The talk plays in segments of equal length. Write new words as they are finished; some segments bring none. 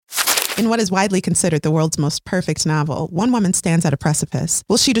In what is widely considered the world's most perfect novel, one woman stands at a precipice.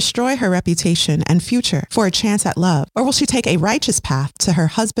 Will she destroy her reputation and future for a chance at love? Or will she take a righteous path to her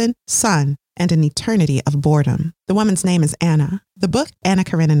husband, son, and an eternity of boredom? The woman's name is Anna. The book, Anna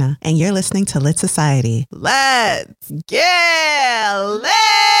Karenina. And you're listening to Lit Society. Let's get lit!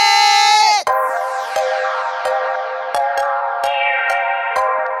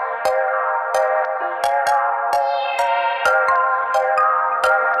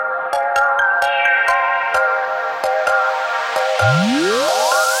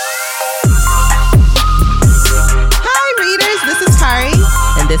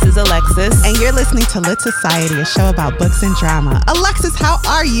 This is Alexis. And you're listening to Lit Society, a show about books and drama. Alexis, how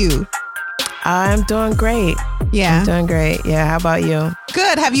are you? I'm doing great. Yeah. I'm doing great. Yeah. How about you?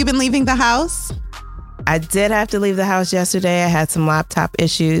 Good. Have you been leaving the house? I did have to leave the house yesterday. I had some laptop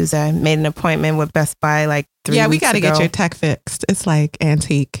issues. I made an appointment with Best Buy like 3 weeks ago. Yeah, we got to get your tech fixed. It's like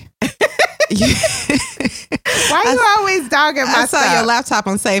antique. Why are you always dogging my stuff? I saw your laptop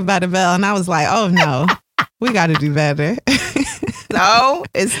on Saved by the Bell and I was like, oh no, we got to do better. No,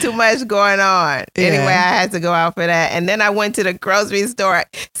 it's too much going on. Yeah. Anyway, I had to go out for that. And then I went to the grocery store.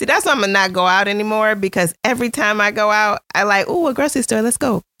 See, that's why I'm going to not go out anymore, because every time I go out, I like, ooh, a grocery store, let's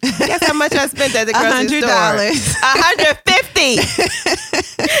go. Guess how much I spent at the grocery store?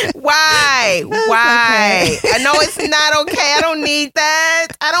 $150. Why? Why? Okay. I know it's not okay. I don't need that.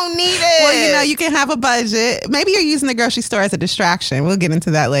 I don't need it. Well, you know, you can have a budget. Maybe you're using the grocery store as a distraction. We'll get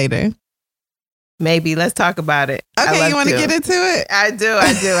into that later. Maybe. Let's talk about it. Okay, you want to get into it? I do.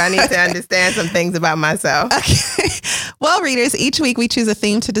 I need to understand some things about myself. Okay. Well, readers, each week we choose a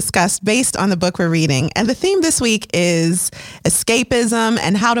theme to discuss based on the book we're reading. And the theme this week is escapism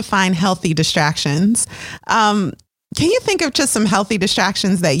and how to find healthy distractions. Can you think of just some healthy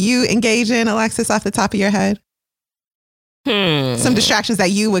distractions that you engage in, Alexis, off the top of your head? Some distractions that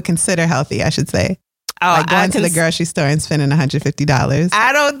you would consider healthy, I should say. Oh, like going to the grocery store and spending $150.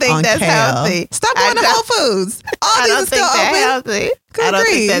 I don't think that's healthy. Stop going to Whole Foods. All these are still open. Healthy. I don't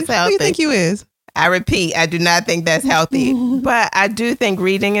think that's healthy. Who do you think you is? I repeat, I do not think that's healthy. But I do think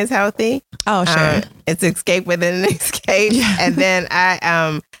reading is healthy. Oh, sure. It's escape within an escape. Yeah. And then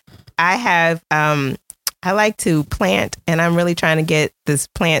I like to plant, and I'm really trying to get this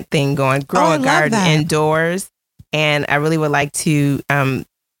plant thing going. Grow a garden indoors, and I really would like to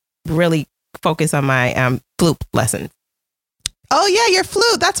really focus on my flute lessons. Oh yeah, your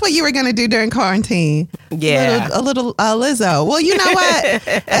flute. That's what you were going to do during quarantine. Yeah. A little Lizzo. Well, you know what?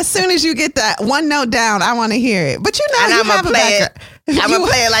 As soon as you get that one note down, I want to hear it. But you know, and you have a background. I'm going to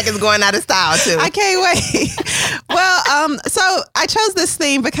play it like it's going out of style too. I can't wait. Well, so I chose this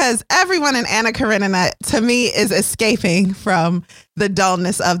theme because everyone in Anna Karenina, to me, is escaping from the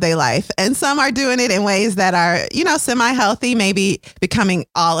dullness of their life. And some are doing it in ways that are, you know, semi-healthy, maybe becoming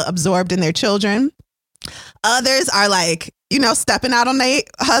all absorbed in their children. Others are like, you know, stepping out on their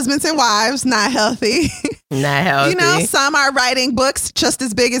husbands and wives, not healthy. Not healthy. You know, some are writing books just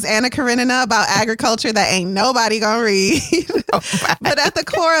as big as Anna Karenina about agriculture that ain't nobody gonna read. But at the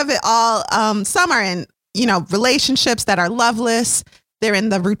core of it all, some are in, you know, relationships that are loveless. They're in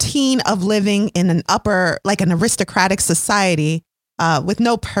the routine of living in an like an aristocratic society with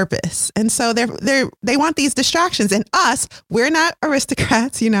no purpose. And so they want these distractions. And us, we're not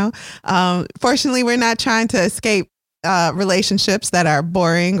aristocrats, you know. Fortunately, we're not trying to escape relationships that are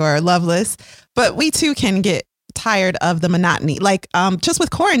boring or loveless, but we too can get tired of the monotony. Like just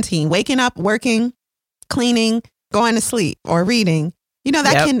with quarantine, waking up, working, cleaning, going to sleep, or reading. You know,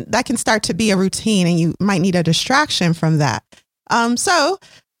 that can start to be a routine, and you might need a distraction from that. So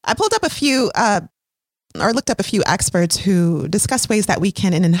I pulled up looked up a few experts who discuss ways that we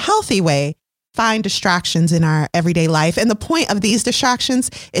can, in a healthy way, find distractions in our everyday life. And the point of these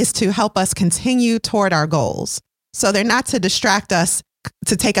distractions is to help us continue toward our goals. So they're not to distract us,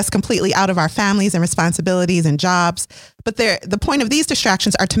 to take us completely out of our families and responsibilities and jobs. But the point of these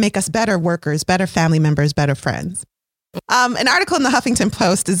distractions are to make us better workers, better family members, better friends. An article in the Huffington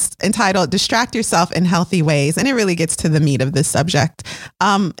Post is entitled "Distract Yourself in Healthy Ways," and it really gets to the meat of this subject.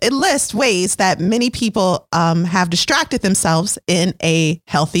 It lists ways that many people have distracted themselves in a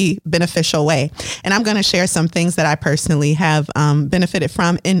healthy, beneficial way. And I'm going to share some things that I personally have benefited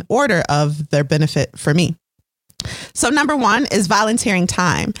from in order of their benefit for me. So number one is volunteering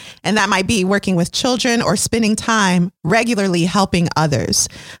time. And that might be working with children or spending time regularly helping others.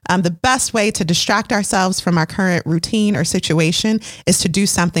 The best way to distract ourselves from our current routine or situation is to do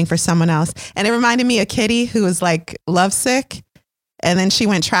something for someone else. And it reminded me of Kitty, who was like lovesick. and then she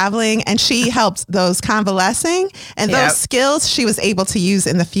went traveling, and she helped those convalescing, and those skills she was able to use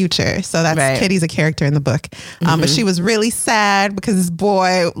in the future. So that's Kitty's a character in the book. But she was really sad because this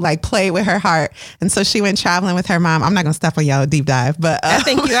boy like played with her heart. And so she went traveling with her mom. I'm not going to step on y'all deep dive, but I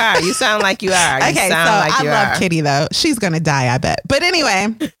think you are. You sound like you are. Okay, so I love Kitty though. She's going to die, I bet. But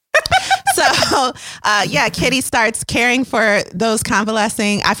anyway. So, Kitty starts caring for those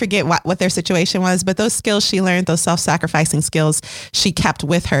convalescing. I forget what their situation was, but those skills she learned, those self-sacrificing skills, she kept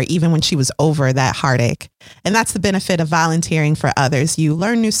with her even when she was over that heartache. And that's the benefit of volunteering for others. You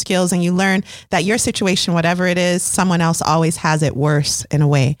learn new skills, and you learn that your situation, whatever it is, someone else always has it worse in a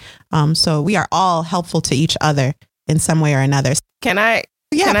way. So we are all helpful to each other in some way or another. Can I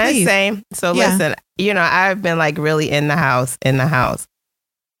say, listen, I've been like really in the house.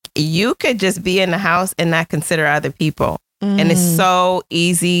 You could just be in the house and not consider other people. And it's so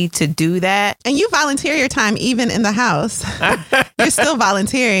easy to do that. And you volunteer your time even in the house. You're still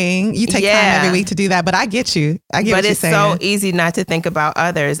volunteering. You take time every week to do that. But I get you. I get what you're saying. But it's so easy not to think about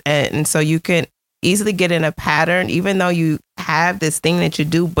others. And so you can easily get in a pattern, even though you have this thing that you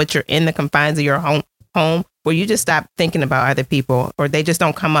do, but you're in the confines of your home where you just stop thinking about other people, or they just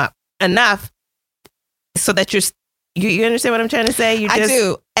don't come up enough so that you understand what I'm trying to say? I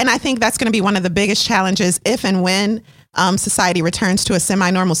do. And I think that's going to be one of the biggest challenges if and when society returns to a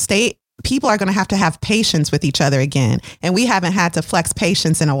semi-normal state. People are going to have patience with each other again. And we haven't had to flex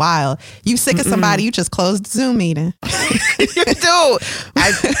patience in a while. You sick of somebody, you just closed the Zoom meeting. You do.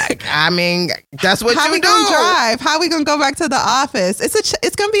 I mean, that's what How you do. How we going to drive? How we going to go back to the office?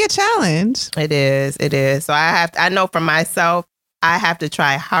 It's going to be a challenge. It is. So I know for myself, I have to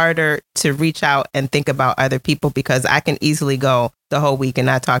try harder to reach out and think about other people, because I can easily go the whole week and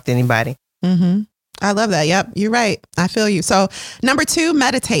not talk to anybody. Mm-hmm. I love that. Yep. You're right. I feel you. So 2,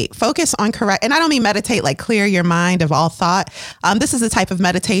 meditate. Focus on correct. And I don't mean meditate like clear your mind of all thought. This is a type of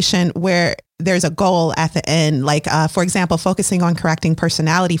meditation where there's a goal at the end. Like, for example, focusing on correcting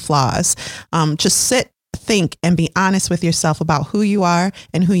personality flaws. Just sit, think, and be honest with yourself about who you are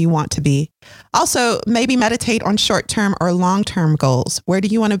and who you want to be. Also, maybe meditate on short-term or long-term goals. Where do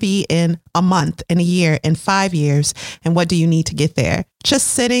you want to be in a month, in a year, in 5 years? And what do you need to get there? Just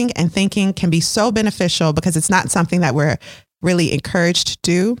sitting and thinking can be so beneficial, because it's not something that we're really encouraged to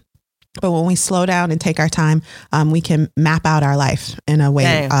do. But when we slow down and take our time, we can map out our life in a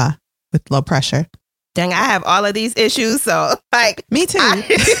way with low pressure. Dang, I have all of these issues. So like, me too.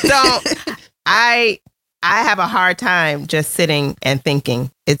 I have a hard time just sitting and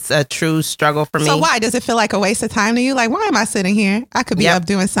thinking. It's a true struggle for me. So why? Does it feel like a waste of time to you? Like, why am I sitting here? I could be up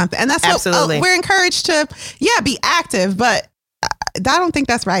doing something. And that's absolutely what we're encouraged to, be active, but I don't think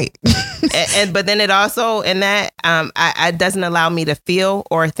that's right. But then it also, in that, it doesn't allow me to feel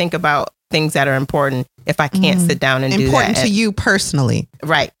or think about things that are important if I can't sit down and do that. Important to you personally.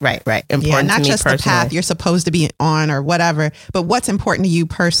 Right. Important to me personally. Not just the path you're supposed to be on or whatever, but what's important to you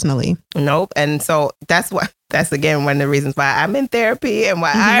personally. Nope. And so that's again one of the reasons why I'm in therapy and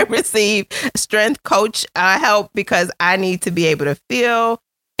why I receive strength coach help, because I need to be able to feel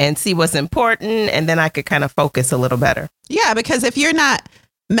and see what's important, and then I could kind of focus a little better. Yeah, because if you're not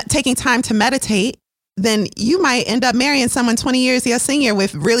taking time to meditate, then you might end up marrying someone 20 years your senior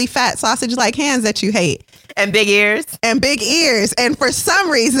with really fat sausage-like hands that you hate. And big ears. And for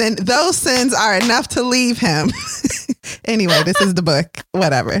some reason, those sins are enough to leave him. Anyway, this is the book.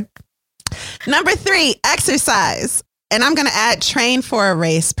 Whatever. 3, exercise. And I'm going to add train for a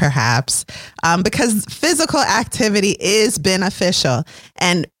race, perhaps, because physical activity is beneficial.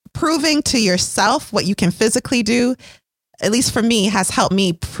 And proving to yourself what you can physically do, at least for me, has helped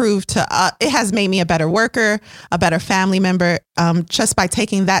me prove it has made me a better worker, a better family member, just by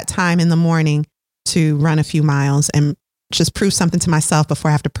taking that time in the morning to run a few miles and just prove something to myself before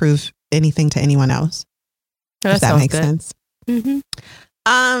I have to prove anything to anyone else. If that makes sense. Mm-hmm.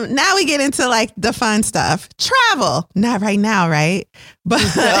 Now we get into like the fun stuff. Travel. Not right now, right? But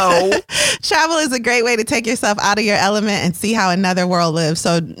no. Travel is a great way to take yourself out of your element and see how another world lives.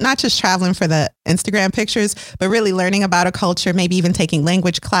 So not just traveling for the Instagram pictures, but really learning about a culture, maybe even taking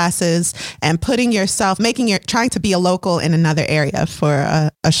language classes and trying to be a local in another area for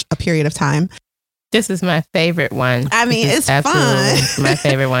a period of time. This is my favorite one. I mean, it's fun. My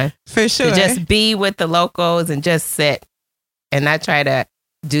favorite one. For sure. To just be with the locals and just sit and not try to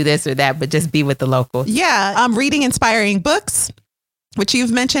do this or that, but just be with the locals. Yeah. Reading inspiring books, which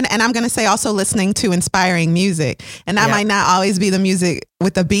you've mentioned. And I'm going to say also listening to inspiring music. And that might not always be the music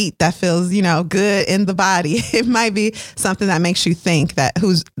with the beat that feels, good in the body. It might be something that makes you think,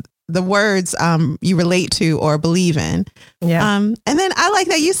 the words you relate to or believe in. Yeah. And then I like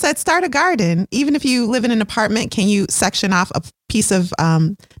that you said start a garden. Even if you live in an apartment, can you section off a piece of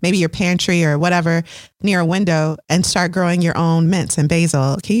maybe your pantry or whatever near a window and start growing your own mints and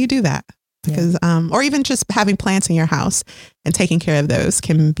basil? Can you do that? Because or even just having plants in your house and taking care of those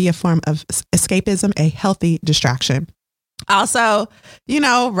can be a form of escapism, a healthy distraction. Also,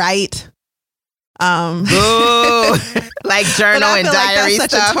 write. Like journal and diary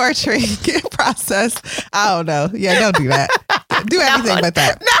like that's stuff. Such a torturing process. I don't know. Yeah, don't do that. Do everything but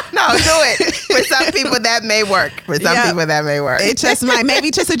that. No, do it. For some people that may work. It just might.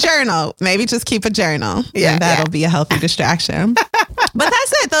 Maybe just a journal. Maybe just keep a journal. Yeah, and that'll be a healthy distraction. But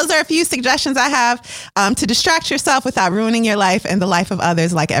that's it. Those are a few suggestions I have to distract yourself without ruining your life and the life of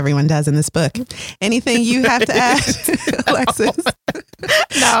others, like everyone does in this book. Anything you have to add, Alexis?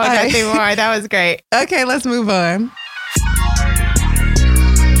 No, nothing more. That was great. Okay, let's move on.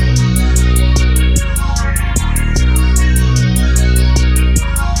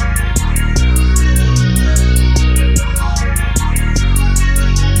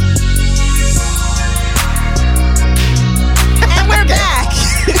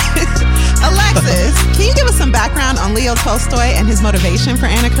 Alexis, can you give us some background on Leo Tolstoy and his motivation for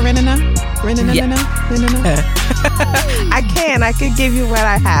Anna Karenina? I can. I could give you what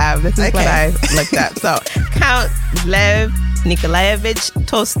I have. This is what I looked up. So, Count Lev Nikolaevich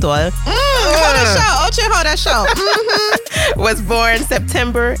Tolstoy was born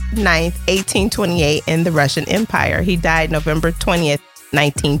September 9th, 1828 in the Russian Empire. He died November 20th,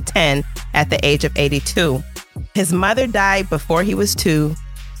 1910 at the age of 82. His mother died before he was 2.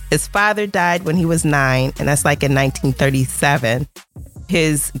 His father died when he was 9, and that's like in 1937.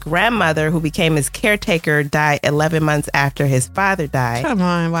 His grandmother, who became his caretaker, died 11 months after his father died. Come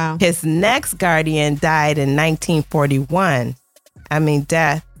on, wow. His next guardian died in 1941. I mean,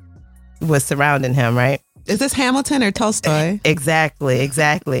 death was surrounding him, right? Is this Hamilton or Tolstoy? Exactly.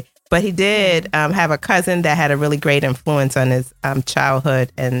 But he did have a cousin that had a really great influence on his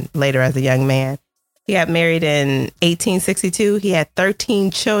childhood and later as a young man. He got married in 1862. He had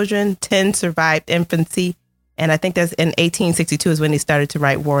 13 children, 10 survived infancy. And I think that's in 1862 is when he started to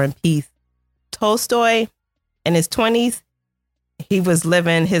write War and Peace. Tolstoy, in his 20s, he was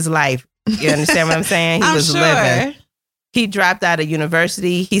living his life. You understand what I'm saying? He was living. He dropped out of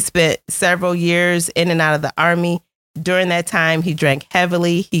university. He spent several years in and out of the army. During that time, he drank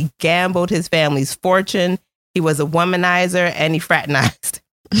heavily. He gambled his family's fortune. He was a womanizer and he fraternized.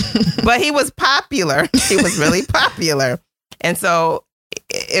 But he was popular. He was really popular. And so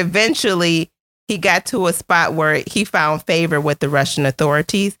eventually he got to a spot where he found favor with the Russian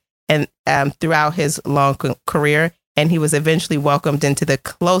authorities and throughout his long career. And he was eventually welcomed into the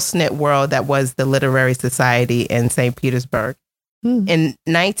close-knit world that was the literary society in St. Petersburg. In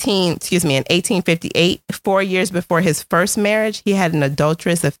 1858, 4 years before his first marriage, he had an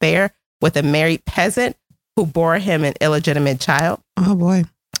adulterous affair with a married peasant who bore him an illegitimate child. Oh, boy.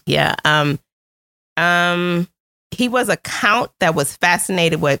 Yeah. He was a count that was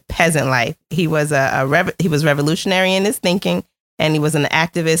fascinated with peasant life. He was he was revolutionary in his thinking, and he was an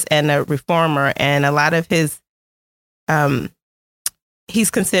activist and a reformer. And a lot of his,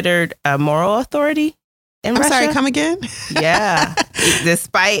 he's considered a moral authority in Russia. Sorry, come again? Yeah.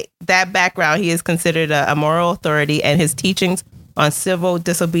 Despite that background, he is considered a moral authority, and his teachings on civil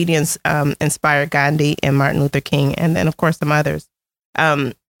disobedience inspired Gandhi and Martin Luther King, and then, of course, some others.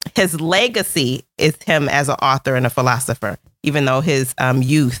 His legacy is him as an author and a philosopher, even though his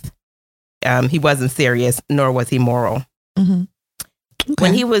youth, he wasn't serious, nor was he moral. Mm-hmm. Okay.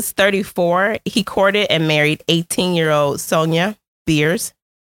 When he was 34, he courted and married 18-year-old Sonia Beers.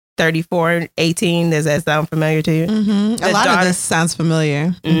 34, 18, does that sound familiar to you? Mm-hmm. A lot of this sounds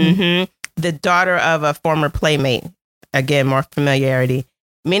familiar. Mm-hmm. The daughter of a former playmate. Again, more familiarity.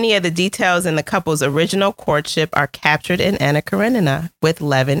 Many of the details in the couple's original courtship are captured in Anna Karenina with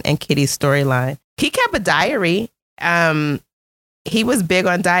Levin and Kitty's storyline. He kept a diary. He was big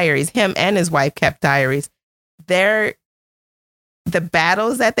on diaries. Him and his wife kept diaries. The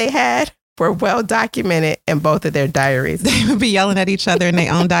battles that they had were well documented in both of their diaries. They would be yelling at each other in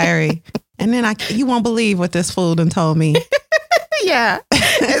their own diary. And then you won't believe what this fool done told me. Yeah.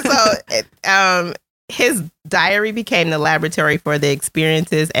 And so his diary became the laboratory for the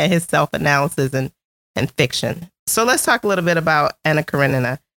experiences and his self-analysis and fiction. So let's talk a little bit about Anna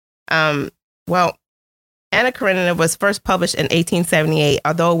Karenina. Well, Anna Karenina was first published in 1878,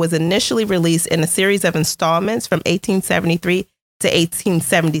 although it was initially released in a series of installments from 1873 to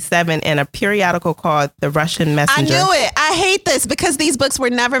 1877 in a periodical called The Russian Messenger. I knew it. I hate this because these books were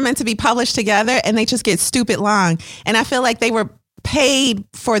never meant to be published together and they just get stupid long. And I feel like they were paid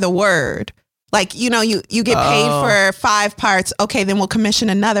for the word. Like, you get paid for 5 parts. Okay, then we'll commission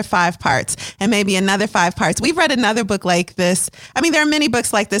another 5 parts and maybe another 5 parts. We've read another book like this. I mean, there are many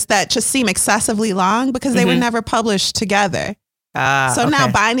books like this that just seem excessively long because they were never published together.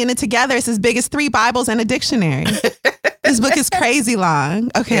 Now binding it together is as big as 3 Bibles and a dictionary. This book is crazy long.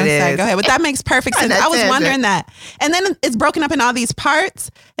 Okay, I'm sorry. Go ahead. But that makes perfect sense. I was wondering that. And then it's broken up in all these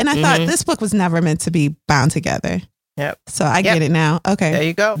parts. And I thought this book was never meant to be bound together. Yep. So I get it now. Okay. There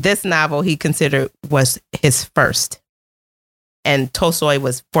you go. This novel he considered was his first. And Tolstoy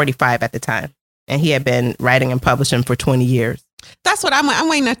was 45 at the time. And he had been writing and publishing for 20 years. That's what I'm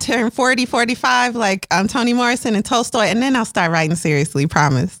waiting to turn 40, 45, like Toni Morrison and Tolstoy. And then I'll start writing seriously.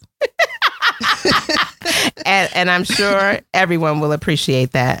 Promise. and I'm sure everyone will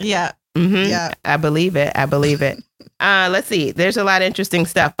appreciate that. Yeah. Mm-hmm. Yeah. I believe it. Let's see. There's a lot of interesting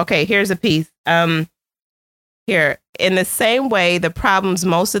stuff. Okay, here's a piece. Here, in the same way, the problems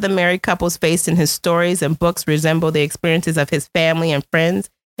most of the married couples faced in his stories and books resemble the experiences of his family and friends: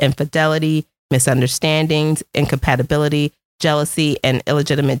 infidelity, misunderstandings, incompatibility, jealousy, and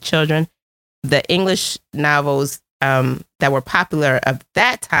illegitimate children. The English novels that were popular of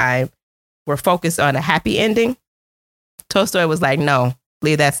that time were focused on a happy ending. Tolstoy was like, no,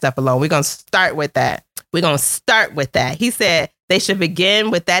 leave that stuff alone. We're going to start with that. He said they should begin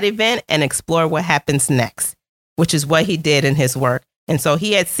with that event and explore what happens next, which is what he did in his work. And so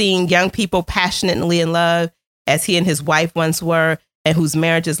he had seen young people passionately in love, as he and his wife once were, and whose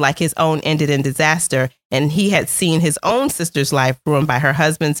marriages like his own ended in disaster. And he had seen his own sister's life ruined by her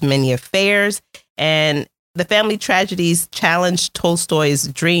husband's many affairs. And the family tragedies challenged Tolstoy's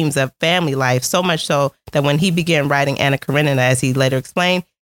dreams of family life, so much so that when he began writing Anna Karenina, as he later explained,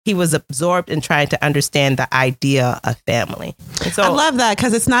 he was absorbed in trying to understand the idea of family. And so, I love that,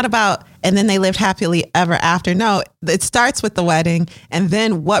 because it's not about, and then they lived happily ever after. No, it starts with the wedding and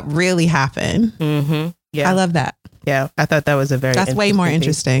then what really happened. Mm-hmm. Yeah. I love that. Yeah, I thought that was that's way more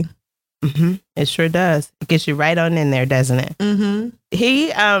interesting. Mm-hmm. It sure does. It gets you right on in there, doesn't it? Mm-hmm. He,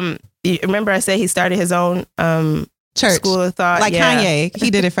 you remember I said he started his own church, school of thought? Like Kanye.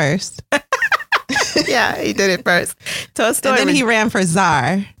 He did it first. Yeah, he did it first. Tolstoy, and then he ran for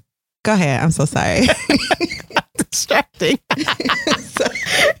czar. Go ahead. I'm so sorry. Distracting.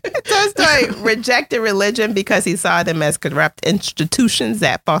 Tolstoy rejected religion because he saw them as corrupt institutions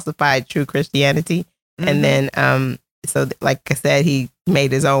that falsified true Christianity. Mm-hmm. And then, so like I said, he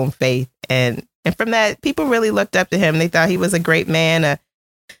made his own faith. And from that, people really looked up to him. They thought he was a great man,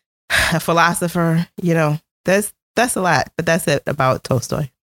 a philosopher. That's a lot, but that's it about Tolstoy.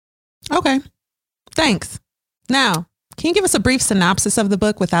 Okay. Thanks. Now, can you give us a brief synopsis of the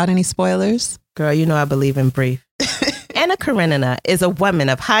book without any spoilers? Girl, I believe in brief. Anna Karenina is a woman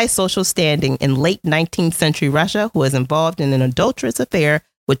of high social standing in late 19th century Russia who is involved in an adulterous affair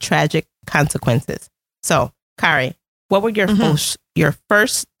with tragic consequences. So, Kari, what were your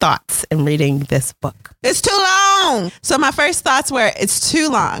first thoughts in reading this book? It's too long. So my first thoughts were, it's too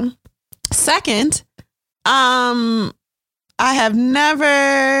long. Second, I have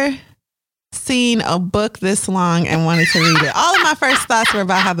never seen a book this long and wanted to read it. All of my first thoughts were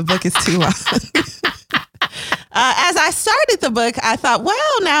about how the book is too long. As I started the book, I thought,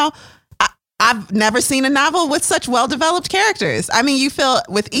 well, now I've never seen a novel with such well-developed characters. I mean, you feel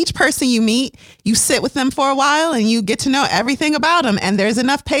with each person you meet, you sit with them for a while and you get to know everything about them. And there's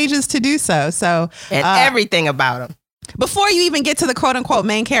enough pages to do so. And everything about them. Before you even get to the quote unquote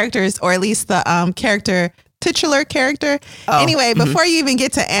main characters, or at least the titular character. Anyway, before you even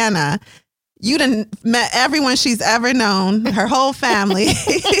get to Anna, you done met everyone she's ever known, her whole family.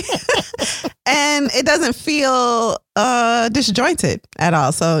 And it doesn't feel disjointed at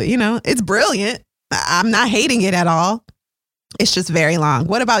all. So, it's brilliant. I'm not hating it at all. It's just very long.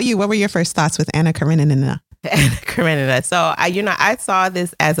 What about you? What were your first thoughts with Anna Karenina? Anna Karenina. So, I saw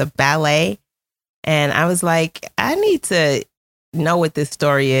this as a ballet and I was like, I need to know what this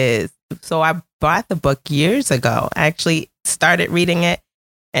story is. So I bought the book years ago. I actually started reading it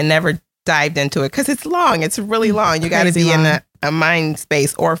and never dived into it because it's long. It's really long. You got to be in a mind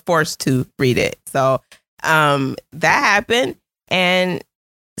space or forced to read it. So that happened. And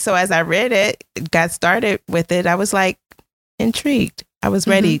so as I read it, got started with it, I was like intrigued. I was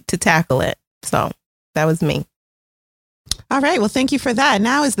ready to tackle it. So that was me. All right. Well, thank you for that.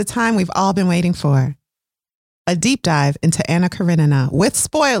 Now is the time we've all been waiting for. A deep dive into Anna Karenina with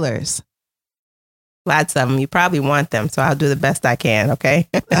spoilers. Lots of them. You probably want them, so I'll do the best I can, okay?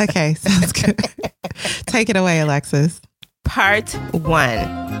 Okay, sounds good. Take it away, Alexis. Part 1.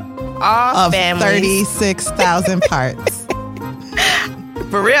 All of families. 36,000 parts.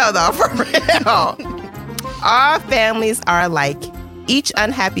 For real, though. For real. All families are alike, Each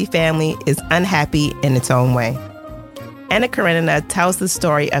unhappy family is unhappy in its own way. Anna Karenina tells the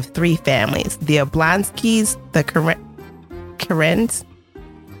story of 3 families, the Oblonskys, the Karens,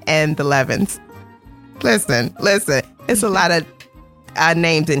 and the Levins. Listen. It's a lot of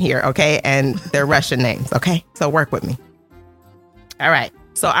names in here, okay? And they're Russian names, okay? So work with me. All right.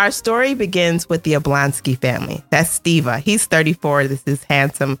 So our story begins with the Oblonsky family. That's Steva. He's 34. This is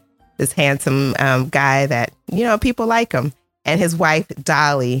handsome guy that, people like him. And his wife,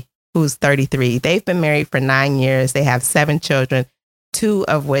 Dolly, who's 33. They've been married for 9 years. They have 7 children, 2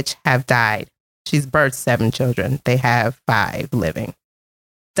 of which have died. She's birthed 7 children. They have 5 living.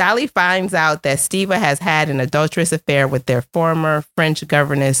 Dolly finds out that Steva has had an adulterous affair with their former French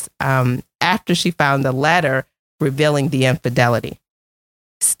governess after she found a letter revealing the infidelity.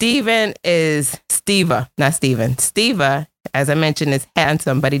 Steva, as I mentioned, is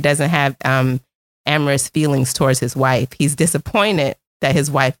handsome, but he doesn't have amorous feelings towards his wife. He's disappointed that his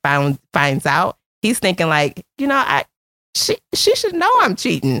wife finds out. He's thinking like, she should know I'm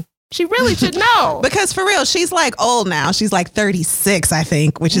cheating. She really should know. Because for real, she's like old now. She's like 36, I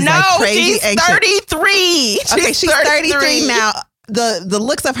think, which is like crazy. She's 33. Okay, she's 33 now. The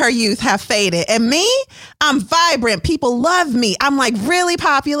looks of her youth have faded. And me, I'm vibrant. People love me. I'm like really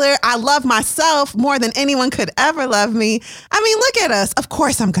popular. I love myself more than anyone could ever love me. I mean, look at us. Of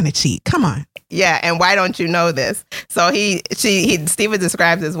course I'm going to cheat. Come on. Yeah, and why don't you know this? So Steva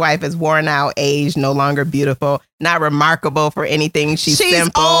describes his wife as worn out, aged, no longer beautiful, not remarkable for anything. She's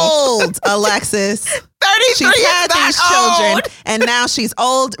simple. Old, Alexis. 33 She's had these children, and now she's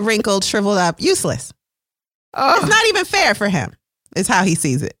old, wrinkled, shriveled up, useless. Oh. It's not even fair for him, is how he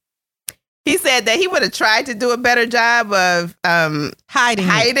sees it. He said that he would have tried to do a better job of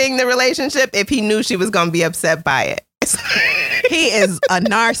hiding the relationship if he knew she was going to be upset by it. He is a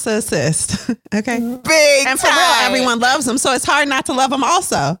narcissist. Okay. Big and for real, everyone loves him. So it's hard not to love him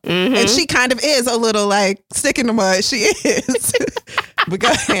also. Mm-hmm. And she kind of is a little like stick in the mud. She is. But go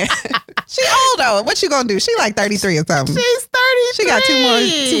ahead. She old though. What you gonna do? She like 33 or something. She's 33. She got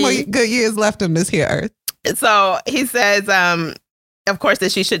two more good years left on this here earth. So he says, of course,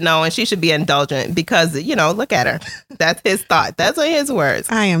 that she should know and she should be indulgent because, look at her. That's his thought. That's what his words.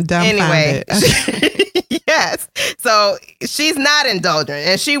 I am dumbfounded. Anyway, yes. So she's not indulgent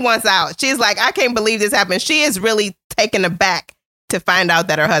and she wants out. She's like, I can't believe this happened. She is really taken aback to find out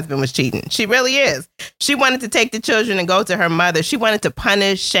that her husband was cheating. She really is. She wanted to take the children and go to her mother. She wanted to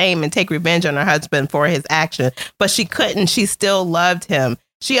punish, shame, and take revenge on her husband for his action, but she couldn't. She still loved him.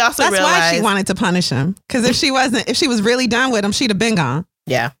 She also That's realized why she wanted to punish him. Because if she was really done with him, she'd have been gone.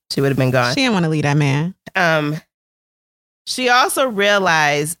 Yeah, she would have been gone. She didn't want to leave that man. She also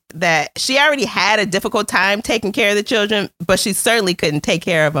realized that she already had a difficult time taking care of the children, but she certainly couldn't take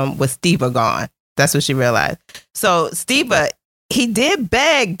care of them with Steva gone. That's what she realized. So Steva, he did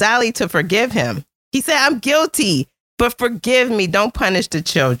beg Dolly to forgive him. He said, I'm guilty, but forgive me. Don't punish the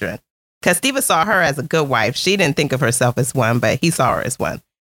children. Because Steva saw her as a good wife. She didn't think of herself as one, but he saw her as one.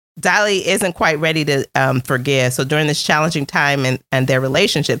 Dolly isn't quite ready to forgive. So during this challenging time and their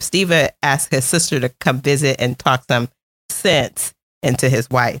relationship, Steva asked his sister to come visit and talk some sense into his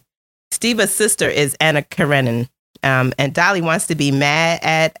wife. Steva's sister is Anna Karenina. And Dolly wants to be mad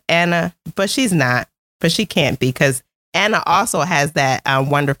at Anna, but she's not. But she can't be because Anna also has that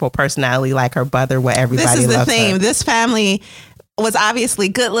wonderful personality like her brother where everybody loves her. This is the theme. This family was obviously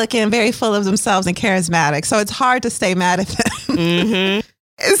good looking, very full of themselves and charismatic. So it's hard to stay mad at them. Mm-hmm.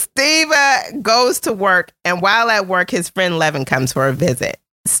 Steva goes to work, and while at work, his friend Levin comes for a visit.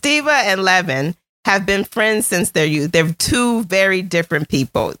 Steva and Levin have been friends since their youth. They're 2 very different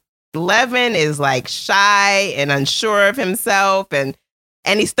people. Levin is like shy and unsure of himself, and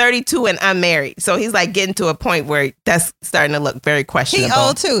he's 32 and unmarried. So he's like getting to a point where that's starting to look very questionable. He's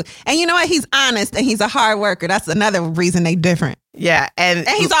old too. And you know what? He's honest and he's a hard worker. That's another reason they're different. Yeah. And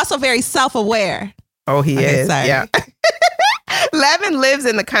he's also very self-aware. Oh, he is. Sorry. Yeah. Levin lives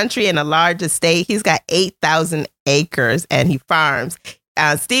in the country in a large estate. He's got 8,000 acres and he farms.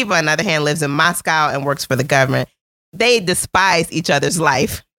 Steva, on the other hand, lives in Moscow and works for the government. They despise each other's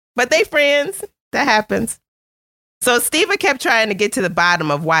life, but they friends. That happens. So Steva kept trying to get to the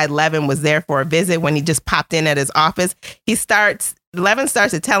bottom of why Levin was there for a visit when he just popped in at his office. Levin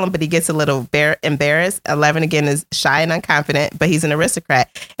starts to tell him, but he gets a little embarrassed. Levin, again, is shy and unconfident, but he's an aristocrat.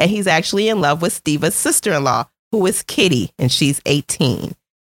 And he's actually in love with Steva's sister-in-law, who is Kitty, and she's 18.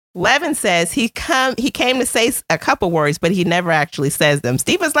 Levin says he came to say a couple words, but he never actually says them.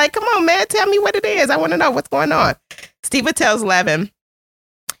 Steva's like, come on, man, tell me what it is. I want to know what's going on. Steva tells Levin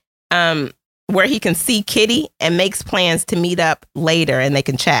where he can see Kitty and makes plans to meet up later and they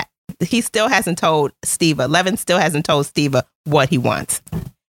can chat. he still hasn't told Steva. Levin still hasn't told Steva what he wants.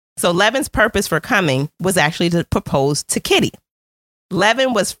 So Levin's purpose for coming was actually to propose to Kitty.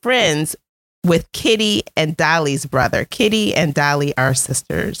 Levin was friends with Kitty and Dolly's brother. Kitty and Dolly are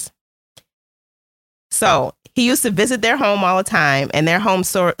sisters. So he used to visit their home all the time, and their home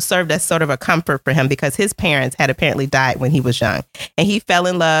served as sort of a comfort for him because his parents had apparently died when he was young. And he fell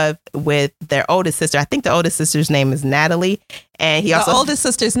in love with their oldest sister. I think the oldest sister's name is Natalie. And the oldest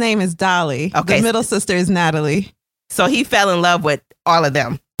sister's name is Dolly. Okay. The middle sister is Natalie. So he fell in love with all of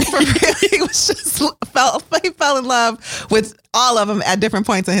them. He fell in love with all of them at different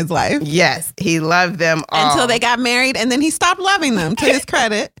points in his life. Yes, he loved them all. Until they got married, and then he stopped loving them, to his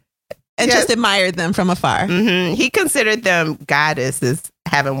credit. And just admired them from afar. Mm-hmm. He considered them goddesses,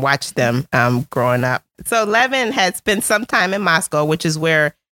 having watched them growing up. So Levin had spent some time in Moscow, which is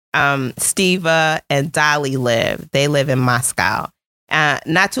where Steva and Dolly live. They live in Moscow.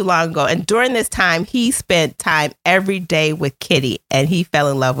 Not too long ago. And during this time, he spent time every day with Kitty, and he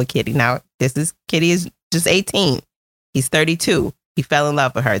fell in love with Kitty. Now, Kitty is just 18. He's 32. He fell in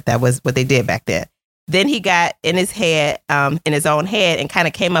love with her. That was what they did back then. Then he got in his own head, and kind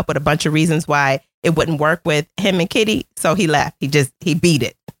of came up with a bunch of reasons why it wouldn't work with him and Kitty. So he left. He beat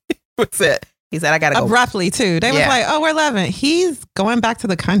it. That's it. He said, I got to go. Abruptly, too. They was like, oh, we're Levin. He's going back to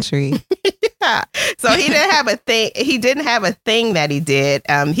the country. Yeah. So he didn't have a thing. He didn't have a thing that he did.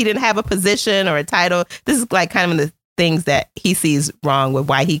 He didn't have a position or a title. This is like kind of the things that he sees wrong with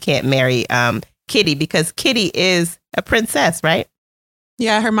why he can't marry Kitty, because Kitty is a princess, right?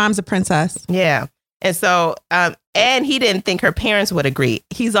 Yeah, her mom's a princess. Yeah. And so, and he didn't think her parents would agree.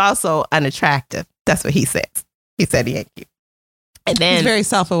 He's also unattractive. That's what he says. He said he ain't cute. And then he's very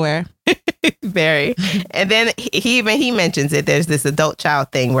self-aware. Very. And then he mentions it. There's this adult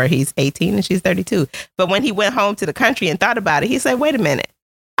child thing where he's 18 and she's 32. But when he went home to the country and thought about it, he said, wait a minute.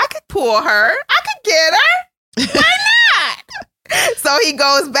 I could pull her. I could get her. Why not? So he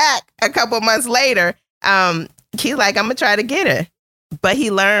goes back a couple months later. He's like, I'm going to try to get her. But he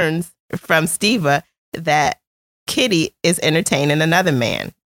learns from Steva that Kitty is entertaining another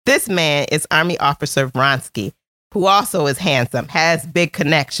man. This man is Army Officer Vronsky, who also is handsome, has big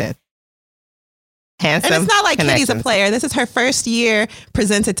connection. And it's not like Kitty's a player. This is her first year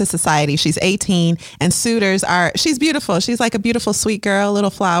presented to society. She's 18 and she's beautiful. She's like a beautiful, sweet girl, little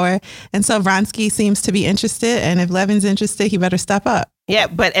flower. And so Vronsky seems to be interested. And if Levin's interested, he better step up. Yeah,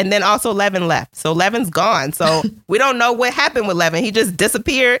 and then also Levin left. So Levin's gone. So we don't know what happened with Levin. He just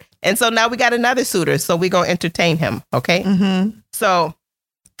disappeared. And so now we got another suitor. So we're going to entertain him. Okay. Mm-hmm. So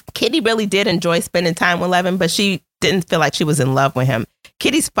Kitty really did enjoy spending time with Levin, but she didn't feel like she was in love with him.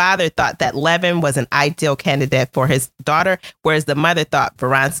 Kitty's father thought that Levin was an ideal candidate for his daughter, whereas the mother thought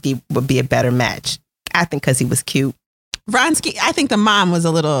Vronsky would be a better match. I think because he was cute. Vronsky, I think the mom was a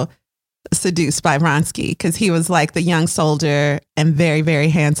little seduced by Vronsky because he was like the young soldier and very, very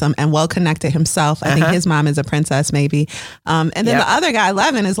handsome and well-connected himself. I think his mom is a princess, maybe. And then the other guy,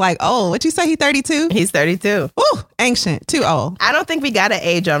 Levin, is like, oh, what'd you say? He's 32? He's 32. Ooh, ancient, too old. I don't think we got an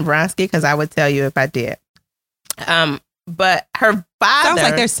age on Vronsky because I would tell you if I did. But her father... Sounds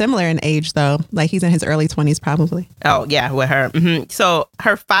like they're similar in age, though. Like he's in his early 20s, probably. Oh, yeah, with her. Mm-hmm. So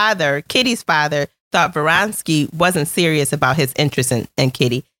her father, Kitty's father, thought Vronsky wasn't serious about his interest in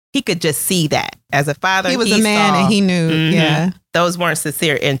Kitty. He could just see that. As a father, he was a man and he knew. Mm-hmm, yeah. Those weren't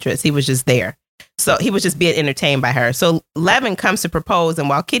sincere interests. He was just there. So he was just being entertained by her. So Levin comes to propose. And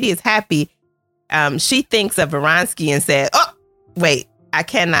while Kitty is happy, she thinks of Vronsky and said, oh, wait, I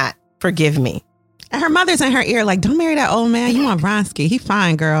cannot. Forgive me. And her mother's in her ear like, don't marry that old man. You want Vronsky. He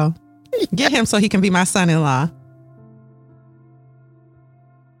fine, girl. Get him so he can be my son-in-law.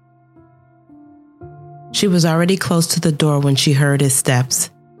 She was already close to the door when she heard his steps.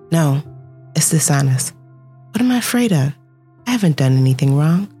 No, it's dishonest. What am I afraid of? I haven't done anything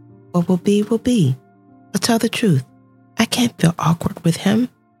wrong. What will be, will be. I'll tell the truth. I can't feel awkward with him.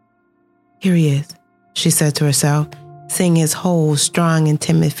 Here he is, she said to herself, seeing his whole, strong and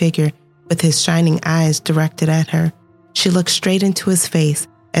timid figure with his shining eyes directed at her. She looked straight into his face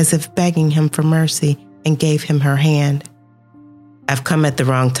as if begging him for mercy and gave him her hand. I've come at the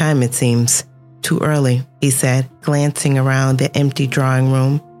wrong time, it seems. Too early, he said, glancing around the empty drawing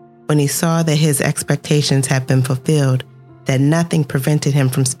room. When he saw that his expectations had been fulfilled, that nothing prevented him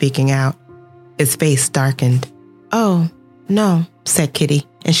from speaking out, his face darkened. Oh, no, said Kitty,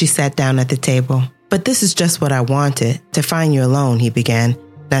 and she sat down at the table. But this is just what I wanted, to find you alone, he began,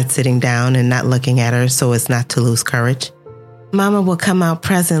 not sitting down and not looking at her so as not to lose courage. Mama will come out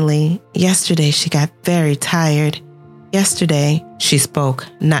presently. Yesterday she got very tired. Yesterday, she spoke,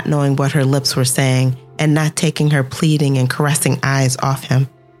 not knowing what her lips were saying and not taking her pleading and caressing eyes off him.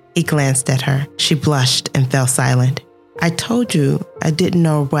 He glanced at her. She blushed and fell silent. I told you I didn't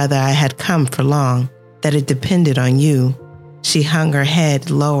know whether I had come for long, that it depended on you. She hung her head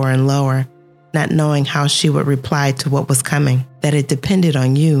lower and lower, not knowing how she would reply to what was coming. That it depended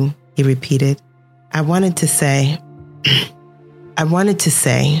on you, he repeated. I wanted to say,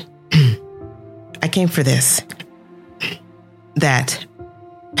 I came for this. That,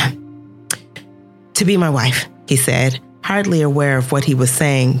 to be my wife, he said, hardly aware of what he was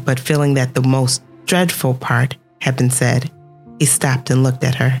saying, but feeling that the most dreadful part had been said. He stopped and looked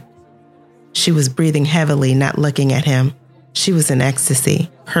at her. She was breathing heavily, not looking at him. She was in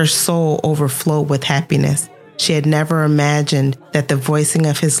ecstasy. Her soul overflowed with happiness. She had never imagined that the voicing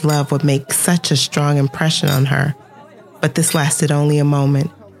of his love would make such a strong impression on her. But this lasted only a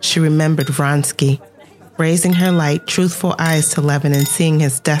moment. She remembered Vronsky. Raising her light, truthful eyes to Levin and seeing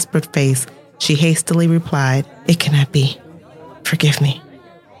his desperate face, she hastily replied, "It cannot be. Forgive me."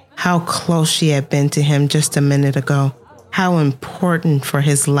 How close she had been to him just a minute ago. How important for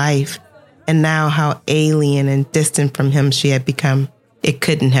his life. And now how alien and distant from him she had become. It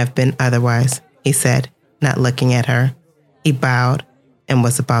couldn't have been otherwise, he said, not looking at her. He bowed and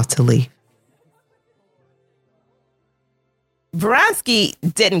was about to leave. Vronsky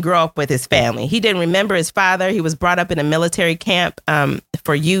didn't grow up with his family. He didn't remember his father. He was brought up in a military camp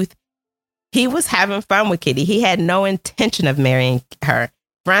for youth. He was having fun with Kitty. He had no intention of marrying her.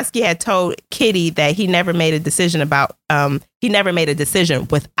 Vronsky had told Kitty that he never made a decision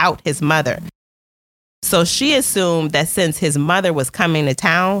without his mother. So she assumed that since his mother was coming to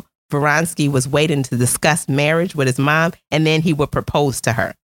town, Vronsky was waiting to discuss marriage with his mom, and then he would propose to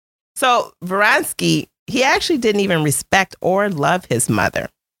her. So Vronsky, he actually didn't even respect or love his mother.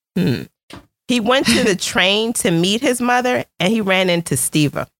 He went to the train to meet his mother, and he ran into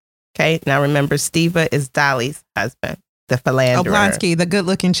Stiva. Okay, now remember, Stiva is Dolly's husband, the philanderer. Oblonsky, the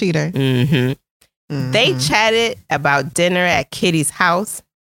good-looking cheater. They chatted about dinner at Kitty's house.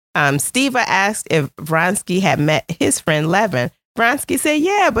 Stiva asked if Vronsky had met his friend Levin. Vronsky said,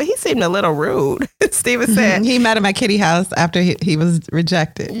 yeah, but he seemed a little rude. Stiva said... He met him at Kitty's house after he was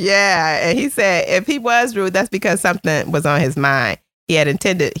rejected. Yeah, and he said if he was rude, that's because something was on his mind.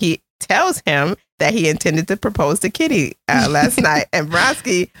 He tells him that he intended to propose to Kitty last night. And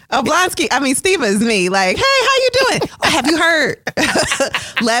Vronsky... Stiva is me. Like, hey, how you doing? Oh, have you heard?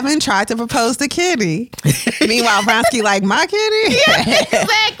 Levin tried to propose to Kitty. Meanwhile, Vronsky like, my Kitty? Yeah,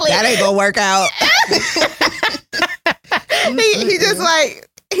 exactly. That ain't gonna work out. he just like...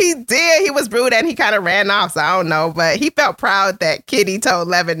 He did. He was rude and he kind of ran off. So I don't know. But he felt proud that Kitty told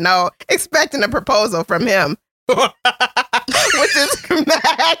Levin no, expecting a proposal from him. Which is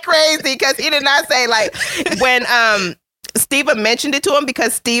mad crazy because he did not say, like, when Stiva mentioned it to him,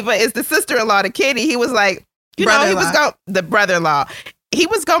 because Stiva is the sister-in-law to Kitty, he was like, the brother-in-law, he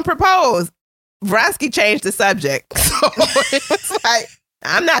was going to propose. Vronsky changed the subject. So it was like,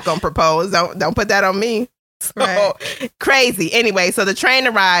 I'm not going to propose. Don't put that on me. So right. Crazy. Anyway, so the train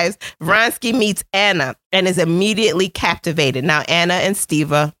arrives. Vronsky meets Anna and is immediately captivated. Now, Anna and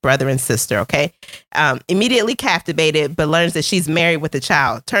Stiva, brother and sister, okay? Immediately captivated, but learns that she's married with a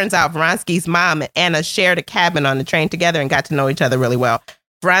child. Turns out Vronsky's mom and Anna shared a cabin on the train together and got to know each other really well.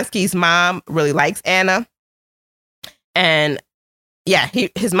 Vronsky's mom really likes Anna. And yeah,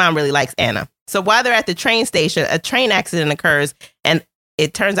 his mom really likes Anna. So while they're at the train station, a train accident occurs and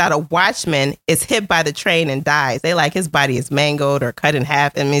it turns out a watchman is hit by the train and dies. They like his body is mangled or cut in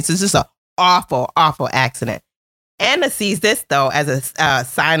half. I mean, it's just an awful, awful accident. Anna sees this, though, as a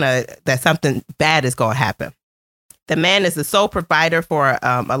sign that something bad is going to happen. The man is the sole provider for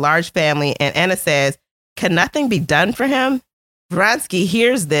a large family. And Anna says, can nothing be done for him? Vronsky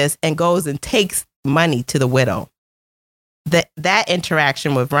hears this and goes and takes money to the widow. That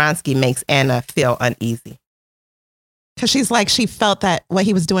interaction with Vronsky makes Anna feel uneasy. Because she felt that what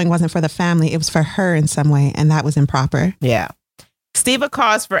he was doing wasn't for the family. It was for her in some way. And that was improper. Yeah. Stiva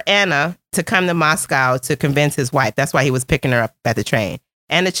calls for Anna to come to Moscow to convince his wife. That's why he was picking her up at the train.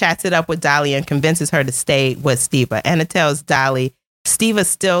 Anna chats it up with Dolly and convinces her to stay with Stiva. Anna tells Dolly Stiva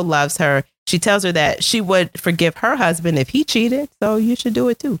still loves her. She tells her that she would forgive her husband if he cheated. So you should do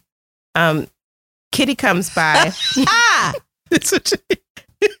it too. Kitty comes by.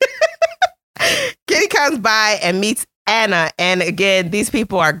 Kitty comes by and meets Anna. And again, these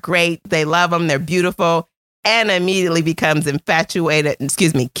people are great. They love them. They're beautiful. Anna immediately becomes infatuated.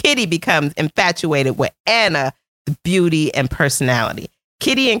 Kitty becomes infatuated with Anna's beauty and personality.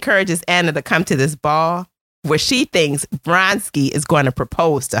 Kitty encourages Anna to come to this ball where she thinks Vronsky is going to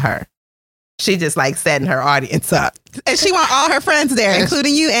propose to her. She just like setting her audience up. And she want all her friends there,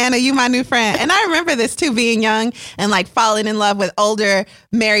 including you, Anna. You my new friend. And I remember this too, being young and like falling in love with older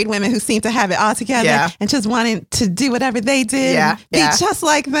married women who seem to have it all together and just wanting to do whatever they did, be just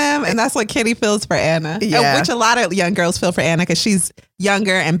like them. And that's what Kitty feels for Anna, which a lot of young girls feel for Anna because she's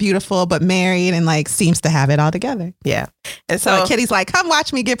younger and beautiful, but married and like seems to have it all together. Yeah. And so Kitty's like, come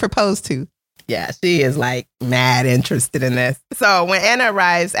watch me get proposed to. Yeah, she is like mad interested in this. So when Anna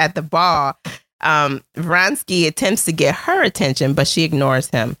arrives at the ball, Vronsky attempts to get her attention, but she ignores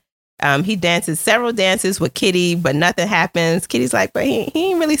him. He dances several dances with Kitty, but nothing happens. Kitty's like, but he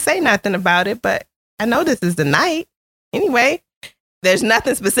ain't really say nothing about it, but I know this is the night. Anyway, there's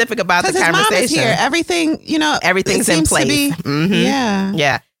nothing specific about the conversation. His mom is here. Everything, everything's in place. Mm-hmm.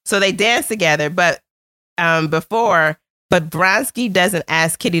 Yeah. So they dance together, but Vronsky doesn't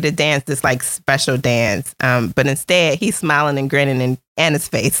ask Kitty to dance this like special dance. But instead he's smiling and grinning in Anna's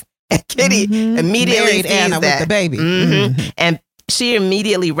face. And Kitty immediately married Anna with the baby. And she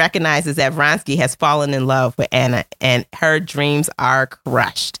immediately recognizes that Vronsky has fallen in love with Anna and her dreams are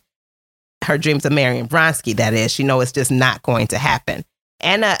crushed. Her dreams of marrying Vronsky, that is. She knows it's just not going to happen.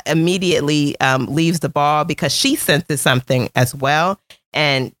 Anna immediately leaves the ball because she senses something as well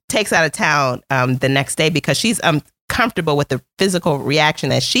and takes out of town the next day because she's comfortable with the physical reaction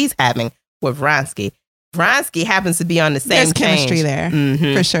that she's having with Vronsky. Vronsky happens to be on the same There's chemistry there,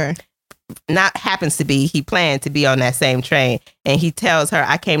 for sure. Not happens to be, he planned to be on that same train. And he tells her,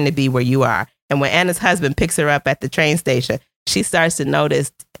 I came to be where you are. And when Anna's husband picks her up at the train station, she starts to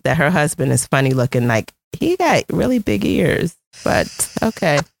notice that her husband is funny looking, like he got really big ears. But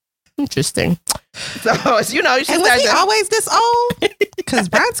okay, interesting. So, she and was he always this old? Because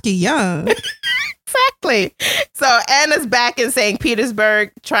Vronsky young. Exactly. So Anna's back in St.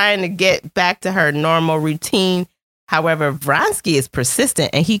 Petersburg trying to get back to her normal routine. However, Vronsky is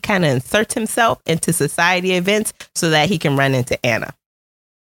persistent and he kind of inserts himself into society events so that he can run into Anna.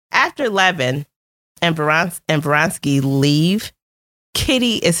 After Levin and Vronsky leave,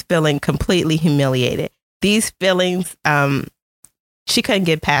 Kitty is feeling completely humiliated. These feelings, she couldn't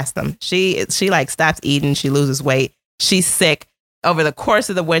get past them. She like stops eating. She loses weight. She's sick. Over the course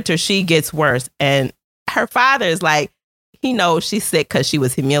of the winter, she gets worse. And her father is like, he knows she's sick because she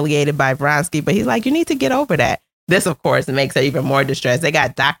was humiliated by Vronsky, but he's like, you need to get over that. This, of course, makes her even more distressed. They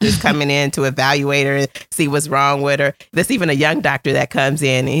got doctors coming in to evaluate her and see what's wrong with her. There's even a young doctor that comes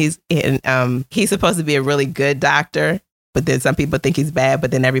in. And he's supposed to be a really good doctor, but then some people think he's bad,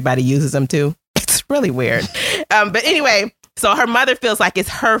 but then everybody uses him too. It's really weird. But anyway, so her mother feels like it's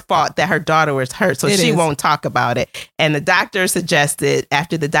her fault that her daughter was hurt, so she won't talk about it. And the doctor suggested,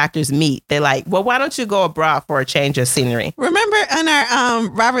 after the doctors meet, they're like, well, why don't you go abroad for a change of scenery? Remember in our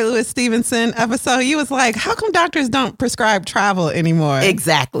Robert Louis Stevenson episode, he was like, how come doctors don't prescribe travel anymore?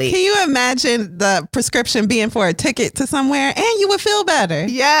 Exactly. Can you imagine the prescription being for a ticket to somewhere and you would feel better?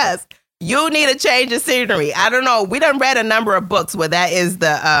 Yes. You need a change of scenery. I don't know. We done read a number of books where that is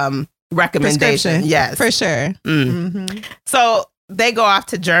the recommendation. Yes, for sure. So they go off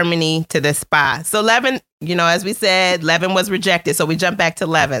to Germany to this spa. So Levin, as we said, Levin was rejected. So we jump back to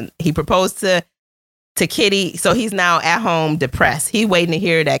Levin. He proposed to Kitty. So he's now at home depressed. He waiting to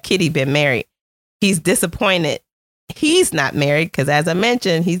hear that Kitty been married. He's disappointed he's not married because, as I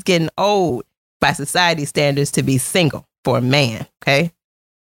mentioned, he's getting old by society standards to be single for a man. Okay.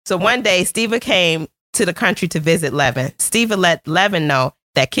 So one day, Steva came to the country to visit Levin. Steva let Levin know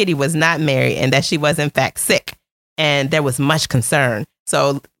that Kitty was not married and that she was in fact sick. And there was much concern.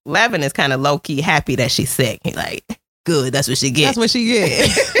 So Levin is kind of low-key happy that she's sick. He's like, good, that's what she gets. That's what she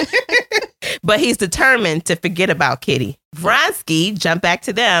gets. But he's determined to forget about Kitty. Vronsky, jump back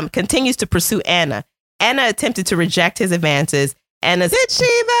to them, continues to pursue Anna. Anna attempted to reject his advances. Did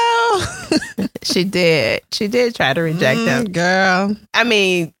she though? She did. She did try to reject him. Girl. I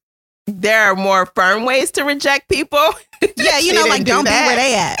mean, there are more firm ways to reject people. Yeah, like don't be where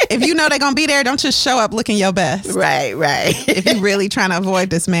they at. If you know they're going to be there, don't just show up looking your best. Right. If you're really trying to avoid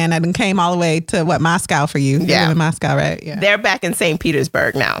this man that came all the way to Moscow for you. You live in Moscow, right? Yeah. They're back in St.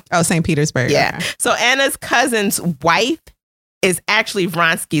 Petersburg now. Oh, St. Petersburg. Yeah. Okay. So Anna's cousin's wife is actually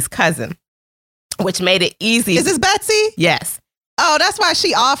Vronsky's cousin, which made it easy. Is this Betsy? Yes. Oh, that's why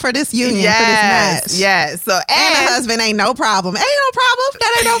she offered this union for this match. Yes. So and her husband ain't no problem.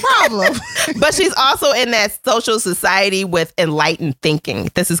 That ain't no problem. But she's also in that social society with enlightened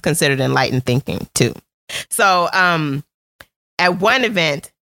thinking. This is considered enlightened thinking too. So at one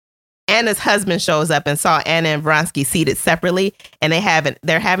event, Anna's husband shows up and saw Anna and Vronsky seated separately, and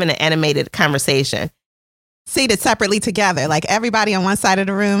they're having an animated conversation. seated separately together, like everybody on one side of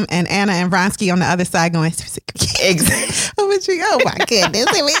the room and Anna and Vronsky on the other side going, exactly. Oh my goodness.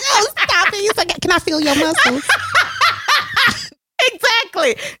 Here we go. Stop it. He's like, can I feel your muscles?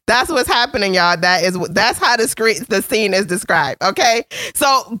 Exactly. That's what's happening, y'all. That's how the scene is described. Okay.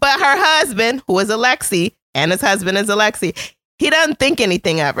 So, but her husband, who is Alexei, Anna's husband is Alexei, he doesn't think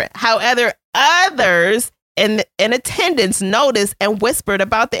anything of it. However, others in attendance noticed and whispered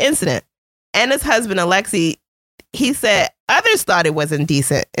about the incident. Anna's husband, Alexei, he said others thought it was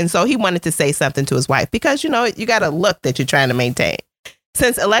indecent. And so he wanted to say something to his wife because, you got a look that you're trying to maintain.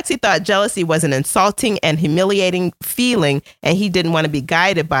 Since Alexei thought jealousy was an insulting and humiliating feeling and he didn't want to be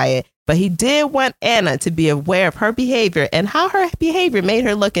guided by it, but he did want Anna to be aware of her behavior and how her behavior made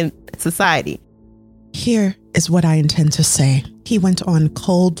her look in society. Here is what I intend to say. He went on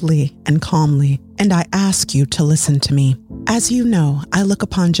coldly and calmly, and I ask you to listen to me. As you know, I look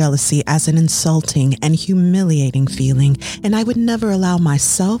upon jealousy as an insulting and humiliating feeling, and I would never allow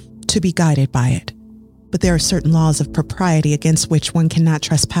myself to be guided by it. But there are certain laws of propriety against which one cannot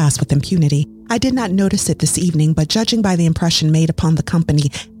trespass with impunity. I did not notice it this evening, but judging by the impression made upon the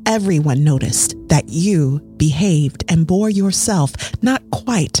company, everyone noticed that you behaved and bore yourself not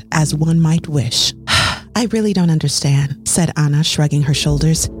quite as one might wish. I really don't understand, said Anna, shrugging her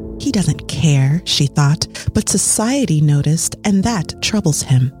shoulders. He doesn't care, she thought, but society noticed, and that troubles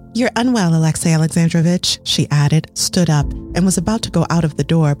him. You're unwell, Alexei Alexandrovich, she added, stood up, and was about to go out of the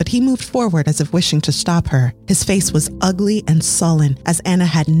door, but he moved forward as if wishing to stop her. His face was ugly and sullen, as Anna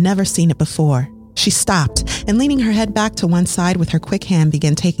had never seen it before. She stopped, and leaning her head back to one side with her quick hand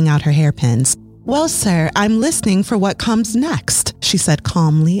began taking out her hairpins. Well, sir, I'm listening for what comes next, she said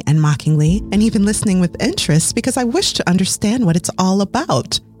calmly and mockingly, and even listening with interest because I wish to understand what it's all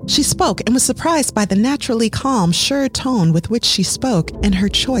about. She spoke and was surprised by the naturally calm, sure tone with which she spoke and her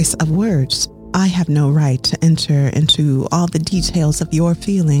choice of words. I have no right to enter into all the details of your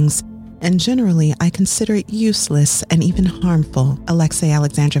feelings, and generally I consider it useless and even harmful, Alexei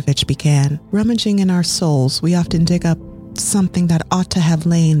Alexandrovich began. Rummaging in our souls, we often dig up something that ought to have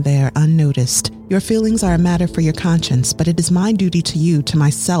lain there unnoticed. Your feelings are a matter for your conscience, but it is my duty to you, to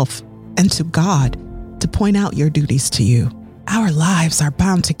myself, and to God to point out your duties to you. Our lives are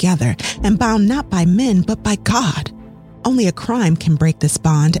bound together, and bound not by men, but by God. Only a crime can break this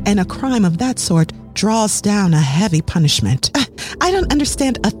bond, and a crime of that sort draws down a heavy punishment. I don't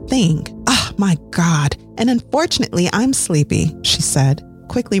understand a thing. My God. And unfortunately, I'm sleepy, she said,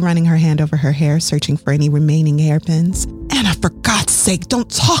 quickly running her hand over her hair, searching for any remaining hairpins. Anna, for God's sake, don't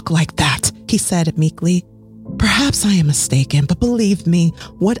talk like that, he said meekly. Perhaps I am mistaken, but believe me,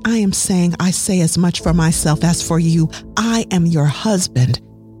 what I am saying, I say as much for myself as for you. I am your husband,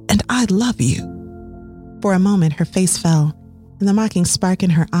 and I love you. For a moment, her face fell, and the mocking spark in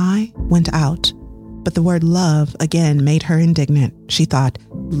her eye went out. But the word love again made her indignant. She thought,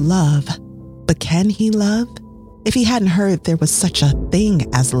 love? But can he love? If he hadn't heard there was such a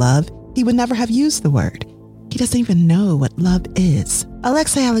thing as love, he would never have used the word. He doesn't even know what love is.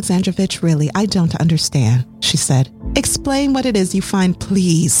 Alexei Alexandrovich, really, I don't understand, she said. Explain what it is you find,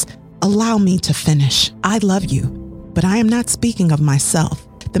 please. Allow me to finish. I love you, but I am not speaking of myself.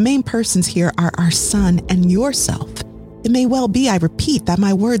 The main persons here are our son and yourself. It may well be, I repeat, that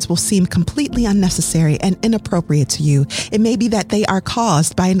my words will seem completely unnecessary and inappropriate to you. It may be that they are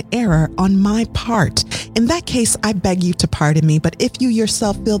caused by an error on my part. In that case, I beg you to pardon me, but if you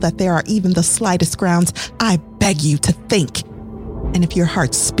yourself feel that there are even the slightest grounds, I beg you to think, and if your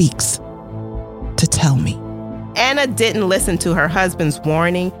heart speaks, to tell me. Anna didn't listen to her husband's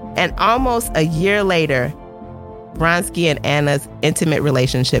warning, and almost a year later, Vronsky and Anna's intimate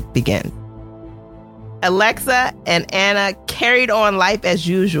relationship began. Alexa and Anna carried on life as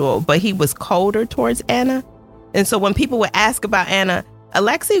usual, but he was colder towards Anna. And so when people would ask about Anna,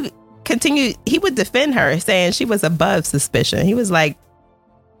 Alexei continued, he would defend her, saying she was above suspicion. He was like,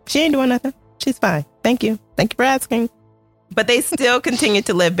 she ain't doing nothing. She's fine. Thank you. Thank you for asking. But they still continued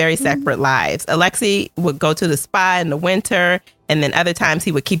to live very separate lives. Alexei would go to the spa in the winter, and then other times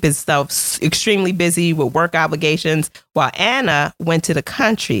he would keep himself extremely busy with work obligations, while Anna went to the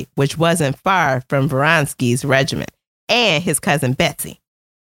country, which wasn't far from Vronsky's regiment, and his cousin Betsy.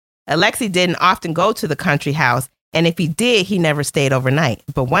 Alexei didn't often go to the country house, and if he did, he never stayed overnight.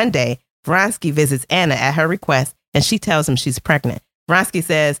 But one day, Vronsky visits Anna at her request, and she tells him she's pregnant. Vronsky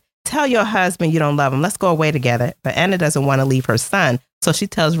says, tell your husband you don't love him. Let's go away together. But Anna doesn't want to leave her son, so she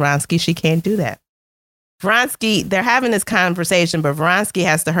tells Vronsky she can't do that. Vronsky, they're having this conversation, but Vronsky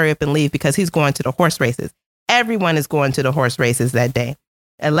has to hurry up and leave because he's going to the horse races. Everyone is going to the horse races that day.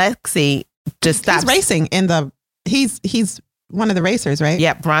 Alexei just stops. He's racing in the, he's one of the racers, right?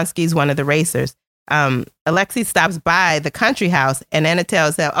 Yep, Vronsky's one of the racers. Alexei stops by the country house and Anna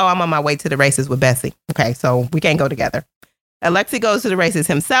tells him, oh, I'm on my way to the races with Betsy. Okay, so we can't go together. Alexei goes to the races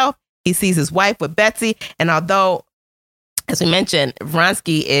himself. He sees his wife with Betsy. And although, as we mentioned,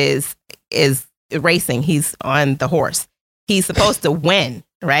 Vronsky is racing, he's on the horse. He's supposed to win,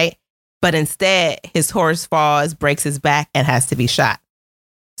 right? But instead, his horse falls, breaks his back, and has to be shot.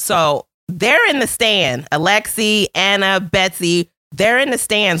 So they're in the stand. Alexei, Anna, Betsy, they're in the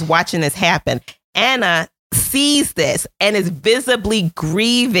stands watching this happen. Anna sees this and is visibly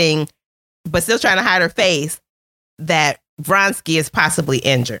grieving, but still trying to hide her face, that Vronsky is possibly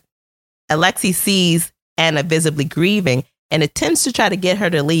injured. Alexei sees Anna visibly grieving and attempts to try to get her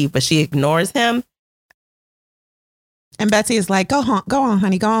to leave, but she ignores him. And Betsy is like, go on,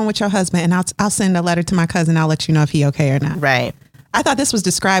 honey, go on with your husband, and I'll send a letter to my cousin. I'll let you know if he okay or not. Right. I thought this was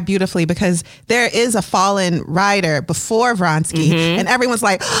described beautifully because there is a fallen rider before Vronsky, and everyone's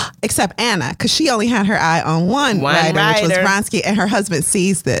like, except Anna, because she only had her eye on one rider, which was Vronsky, and her husband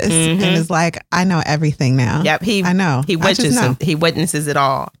sees this and is like, I know everything now. Yep, I know. He witnesses it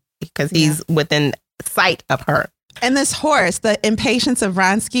all because he's within sight of her. And this horse, the impatience of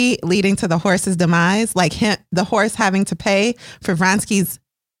Vronsky leading to the horse's demise, like the horse having to pay for Vronsky's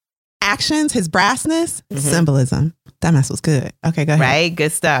actions, his brassness, symbolism. That mess was good. Okay, go ahead. Right,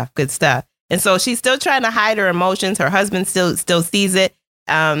 good stuff. And so she's still trying to hide her emotions. Her husband still sees it.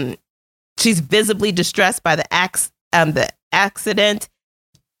 She's visibly distressed by the accident.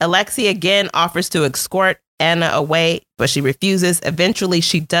 Alexei again offers to escort Anna away, but she refuses. Eventually,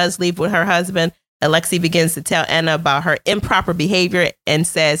 she does leave with her husband. Alexei begins to tell Anna about her improper behavior and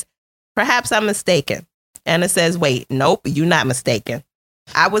says, perhaps I'm mistaken. Anna says, wait, nope, you're not mistaken.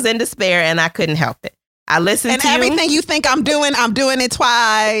 I was in despair and I couldn't help it. I listened to you. And everything you think I'm doing it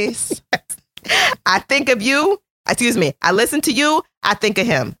twice. I think of you. Excuse me. I listen to you. I think of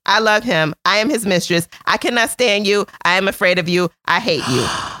him. I love him. I am his mistress. I cannot stand you. I am afraid of you. I hate you.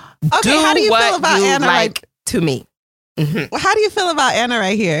 Okay, how do you feel about Anna? Like to me. Well, how do you feel about Anna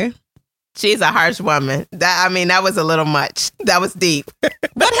right here? She's a harsh woman. That was a little much. That was deep.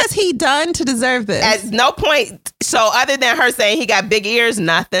 What has he done to deserve this? At no point. So other than her saying he got big ears,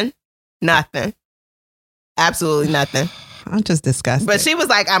 nothing. Absolutely nothing. I'm just disgusted. But she was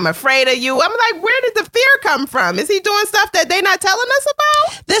like, I'm afraid of you. I'm like, where did the fear come from? Is he doing stuff that they not telling us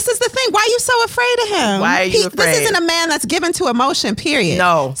about? This is the thing. Why are you so afraid of him? Why are you afraid? This isn't a man that's given to emotion, period.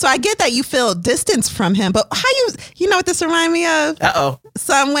 No. So I get that you feel distance from him, but how you know what this reminds me of? Uh-oh.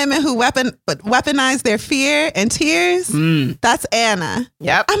 Some women who weaponize their fear and tears. That's Anna.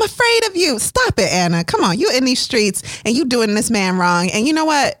 Yep. I'm afraid of you. Stop it, Anna. Come on. You in these streets and you doing this man wrong. And you know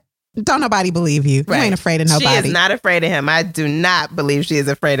what? Don't nobody believe you. Right. You ain't afraid of nobody. She is not afraid of him. I do not believe she is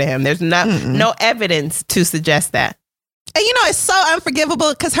afraid of him. There's no evidence to suggest that. And you know, it's so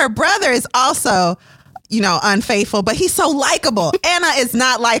unforgivable because her brother is also, unfaithful, but he's so likable. Anna is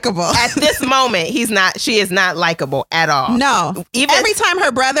not likable. At this moment, she is not likable at all. No. Every time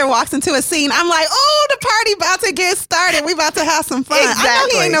her brother walks into a scene, I'm like, oh, the party about to get started. We about to have some fun. Exactly. I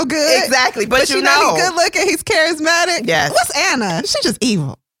know he ain't no good. Exactly. But you know he's good looking. He's charismatic. Yes. What's Anna? She's just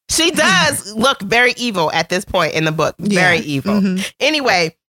evil. She does look very evil at this point in the book. Very evil.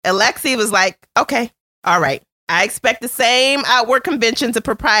 Anyway, Alexei was like, okay, all right. I expect the same outward conventions of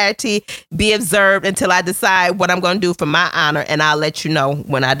propriety be observed until I decide what I'm going to do for my honor, and I'll let you know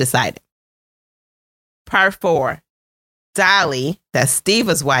when I decide it. Part 4. Dolly, that's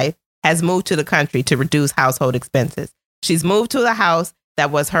Steva's wife, has moved to the country to reduce household expenses. She's moved to the house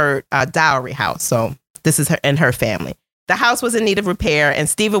that was her dowry house. So this is her and her family. The house was in need of repair, and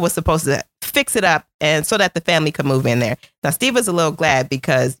Steva was supposed to fix it up and so that the family could move in there. Now, Steva's a little glad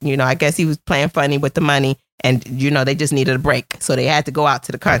because, I guess he was playing funny with the money and, they just needed a break. So they had to go out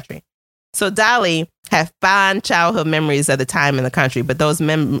to the country. So Dolly had fond childhood memories of the time in the country, but those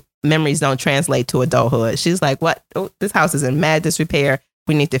memories don't translate to adulthood. She's like, what? Oh, this house is in mad disrepair.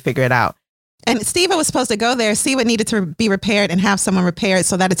 We need to figure it out. And Steva was supposed to go there, see what needed to be repaired, and have someone repair it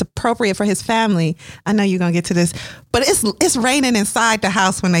so that it's appropriate for his family. I know you're going to get to this, but it's raining inside the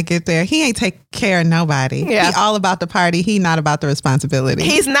house when they get there. He ain't take care of nobody. Yeah. He all about the party. He not about the responsibility.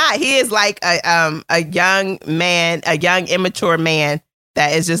 He's not. He is like a young man, a young immature man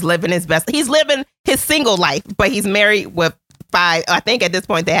that is just living his best. He's living his single life, but he's married with 5. I think at this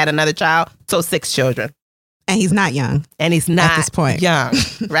point they had another child, so 6 children. And he's not young. And he's not at this point young,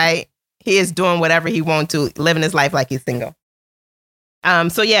 right? He is doing whatever he wants to, living his life like he's single.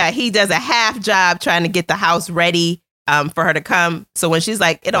 So yeah, he does a half job trying to get the house ready for her to come. So when she's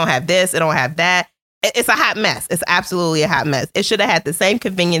like, it don't have this, it don't have that, it's a hot mess. It's absolutely a hot mess. It should have had the same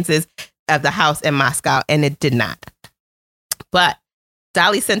conveniences of the house in Moscow, and it did not. But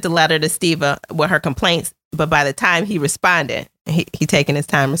Dolly sent a letter to Steve with her complaints, but by the time he responded, he taking his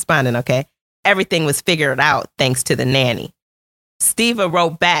time responding, okay, everything was figured out thanks to the nanny. Steve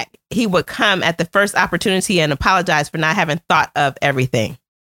wrote back he would come at the first opportunity and apologize for not having thought of everything,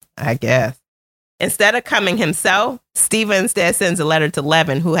 I guess. Instead of coming himself, Steve instead sends a letter to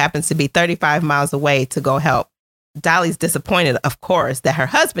Levin, who happens to be 35 miles away, to go help. Dolly's disappointed, of course, that her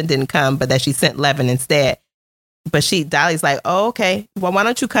husband didn't come, but that she sent Levin instead. But Dolly's like, oh, okay, well, why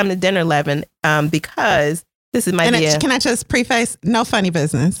don't you come to dinner, Levin? Because this is my idea. Can I just preface, no funny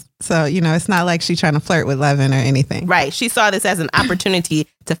business. So, it's not like she's trying to flirt with Levin or anything. Right. She saw this as an opportunity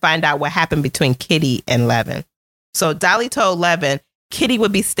to find out what happened between Kitty and Levin. So Dolly told Levin Kitty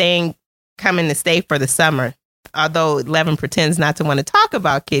would be coming to stay for the summer. Although Levin pretends not to want to talk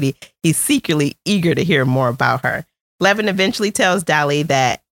about Kitty, he's secretly eager to hear more about her. Levin eventually tells Dolly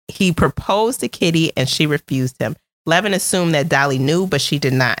that he proposed to Kitty and she refused him. Levin assumed that Dolly knew, but she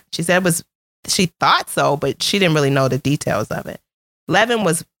did not. She said she thought so, but she didn't really know the details of it.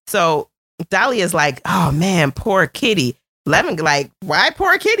 So Dolly is like, oh man, poor Kitty. Levin like, why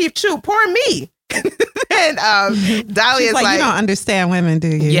poor Kitty? Shoot, poor me. And Dolly is like, you don't understand women, do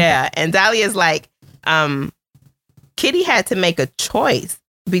you? Yeah. And Dolly is like, Kitty had to make a choice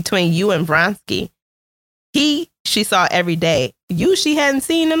between you and Vronsky. She saw every day. You, she hadn't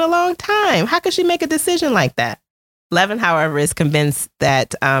seen in a long time. How could she make a decision like that? Levin, however, is convinced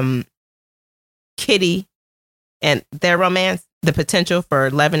that Kitty and their romance, the potential for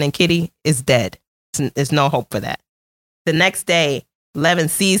Levin and Kitty, is dead. There's no hope for that. The next day, Levin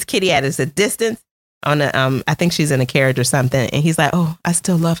sees Kitty at a distance on I think she's in a carriage or something, and he's like, "Oh, I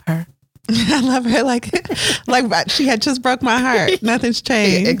still love her. I love her like she had just broke my heart. Nothing's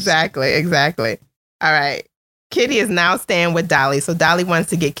changed." Exactly. All right. Kitty is now staying with Dolly, so Dolly wants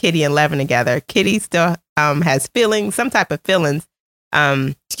to get Kitty and Levin together. Kitty still has feelings, some type of feelings.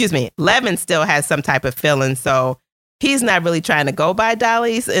 Levin still has some type of feelings, so he's not really trying to go by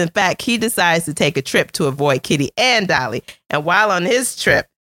Dolly's. In fact, he decides to take a trip to avoid Kitty and Dolly. And while on his trip,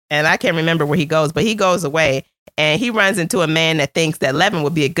 and I can't remember where he goes, but he goes away and he runs into a man that thinks that Levin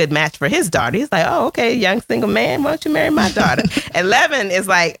would be a good match for his daughter. He's like, oh, okay, young single man, why don't you marry my daughter? And Levin is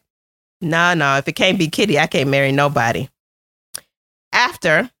like, no, if it can't be Kitty, I can't marry nobody.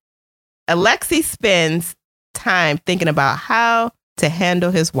 After, Alexei spends time thinking about how to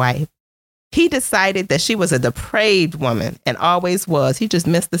handle his wife. He decided that she was a depraved woman and always was. He just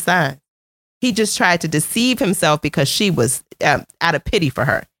missed the sign. He just tried to deceive himself because she was out of pity for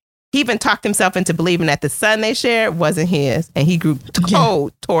her. He even talked himself into believing that the son they shared wasn't his, and he grew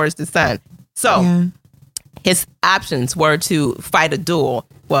cold towards the son. So his options were to fight a duel.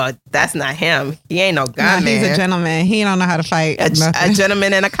 Well, that's not him. He ain't no gunman. He's a gentleman. He don't know how to fight. A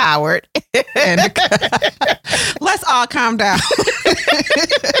gentleman and a coward. Let's all calm down.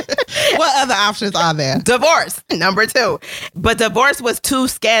 What other options are there? Divorce, number 2. But divorce was too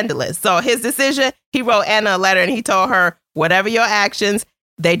scandalous. So his decision, he wrote Anna a letter and he told her, whatever your actions,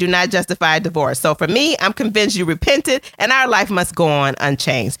 they do not justify divorce. So for me, I'm convinced you repented and our life must go on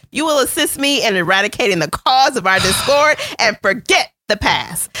unchanged. You will assist me in eradicating the cause of our discord and forget the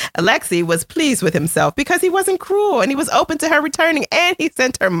past. Alexei was pleased with himself because he wasn't cruel and he was open to her returning, and he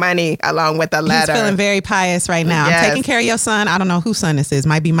sent her money along with a letter. He's feeling very pious right now. Yes. I'm taking care of your son. I don't know whose son this is.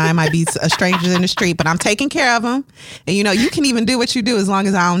 Might be mine, might be a stranger in the street, but I'm taking care of him. And you can even do what you do as long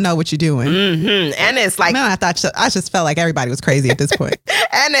as I don't know what you're doing. Mm-hmm. And it's like, I just felt like everybody was crazy at this point.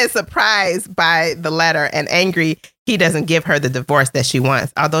 And is surprised by the letter and angry he doesn't give her the divorce that she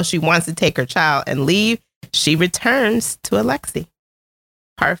wants. Although she wants to take her child and leave, she returns to Alexei.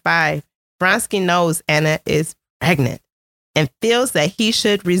 Part 5. Vronsky knows Anna is pregnant and feels that he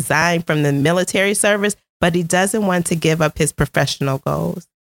should resign from the military service, but he doesn't want to give up his professional goals.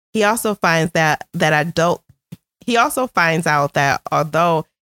 He also finds out that although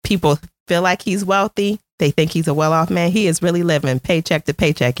people feel like he's wealthy, they think he's a well-off man, he is really living paycheck to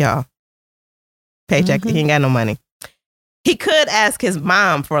paycheck, y'all. Paycheck, He ain't got no money. He could ask his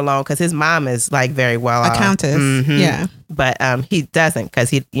mom for a loan because his mom is like very well off. A countess. Mm-hmm. Yeah. But he doesn't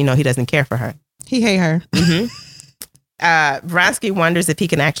because he doesn't care for her. He hate her. Mm-hmm. Vronsky wonders if he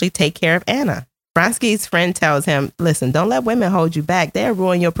can actually take care of Anna. Vronsky's friend tells him, listen, don't let women hold you back. They'll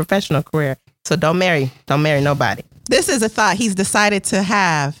ruin your professional career. So don't marry nobody. This is a thought he's decided to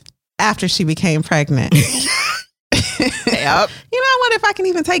have after she became pregnant. Yep. I wonder if I can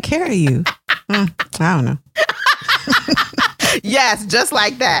even take care of you. I don't know. Yes, just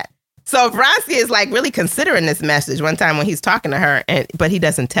like that. So Vronsky is like really considering this message one time when he's talking to her, but he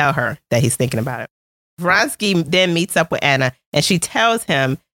doesn't tell her that he's thinking about it. Vronsky then meets up with Anna and she tells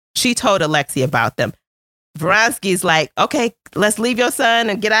him she told Alexei about them. Vronsky's like, okay, let's leave your son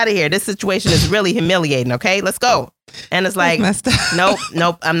and get out of here. This situation is really humiliating. Okay, let's go. Anna's like,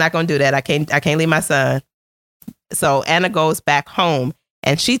 nope, I'm not going to do that. I can't leave my son. So Anna goes back home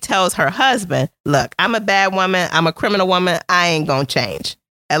and she tells her husband, look, I'm a bad woman. I'm a criminal woman. I ain't going to change.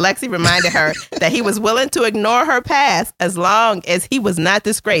 Alexei reminded her that he was willing to ignore her past as long as he was not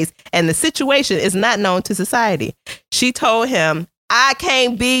disgraced and the situation is not known to society. She told him, I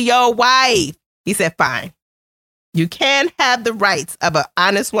can't be your wife. He said, fine. You can have the rights of an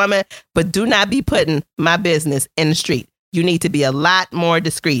honest woman, but do not be putting my business in the street. You need to be a lot more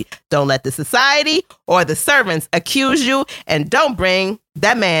discreet. Don't let the society or the servants accuse you, and don't bring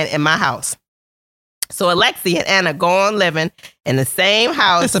that man in my house. So Alexei and Anna go on living in the same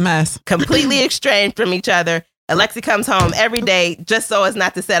house. It's a mess. Completely estranged from each other. Alexei comes home every day just so as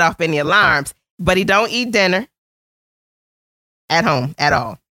not to set off any alarms, but he don't eat dinner at home at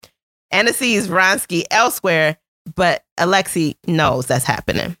all. Anna sees Vronsky elsewhere, but Alexei knows that's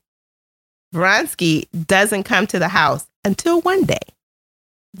happening. Vronsky doesn't come to the house until one day.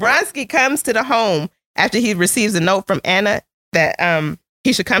 Vronsky comes to the home after he receives a note from Anna that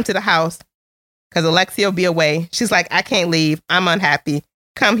he should come to the house because Alexei will be away. She's like, I can't leave. I'm unhappy.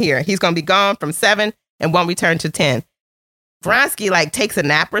 Come here. He's going to be gone from 7 and won't return to 10. Vronsky takes a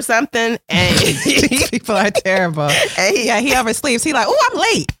nap or something, and people are terrible. And he oversleeps. He oh, I'm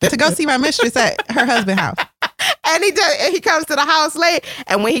late to go see my mistress at her husband's house. And he comes to the house late,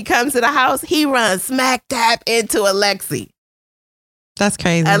 and when he comes to the house, he runs smack dab into Alexei. That's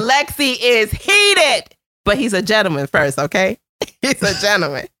crazy. Alexei is heated, but he's a gentleman first, okay? He's a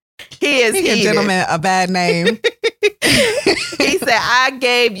gentleman. He is heated. A gentleman, a bad name. He said, I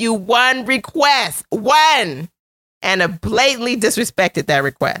gave you one request, one. Anna blatantly disrespected that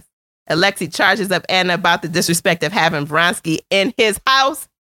request. Alexei charges up Anna about the disrespect of having Vronsky in his house,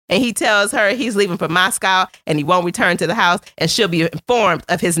 and he tells her he's leaving for Moscow and he won't return to the house, and she'll be informed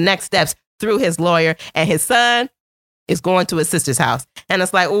of his next steps through his lawyer, and his son is going to his sister's house. And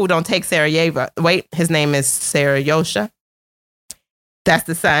it's like, oh, don't take Sarajevo. Wait, his name is Saryosha. That's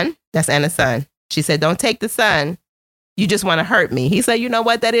the son. That's Anna's son. She said, don't take the son. You just want to hurt me. He said, you know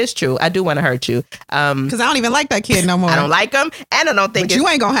what? That is true. I do want to hurt you. Because I don't even like that kid no more. I don't like him. And I don't think but you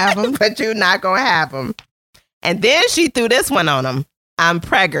ain't going to have him. But you're not going to have him. And then she threw this one on him. I'm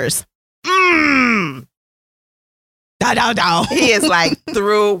preggers. No. He is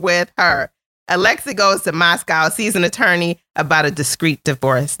through with her. Alexei goes to Moscow, sees an attorney about a discreet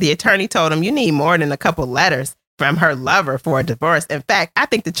divorce. The attorney told him, you need more than a couple letters from her lover for a divorce. In fact, I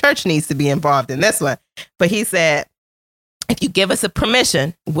think the church needs to be involved in this one. But he said, if you give us a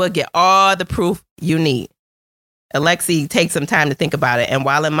permission, we'll get all the proof you need. Alexei takes some time to think about it. And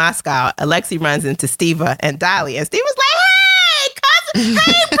while in Moscow, Alexei runs into Stiva and Dolly. And Stiva's like, hey, cousin,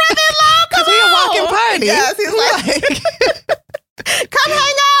 hey, brother-in-law, come on. He a walking party. Yes, he's like, come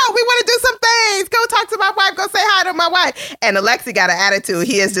hang out. We want to do some things. Go talk to my wife. Go say hi to my wife. And Alexei got an attitude.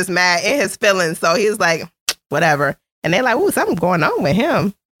 He is just mad in his feelings. So he's like, whatever. And they're like, ooh, something going on with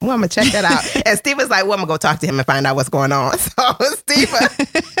him. Well, I'm going to check that out. And Steve was like, well, I'm going to go talk to him and find out what's going on. So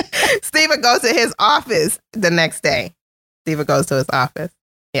Steve goes to his office the next day. Steve goes to his office.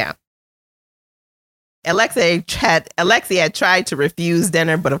 Yeah. Alexei had tried to refuse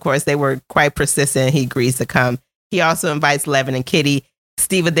dinner, but of course they were quite persistent. He agrees to come. He also invites Levin and Kitty.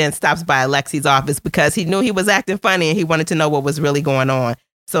 Steve then stops by Alexei's office because he knew he was acting funny and he wanted to know what was really going on.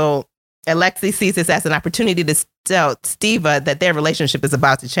 So Alexei sees this as an opportunity to tell Stiva that their relationship is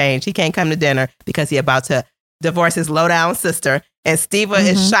about to change. He can't come to dinner because he's about to divorce his low-down sister. And Stiva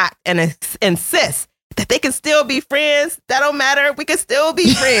is shocked and insists that they can still be friends. That don't matter. We can still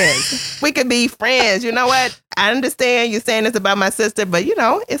be friends. We can be friends. You know what? I understand you saying this about my sister, but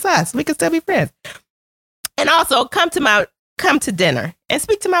it's us. We can still be friends. And also come to dinner and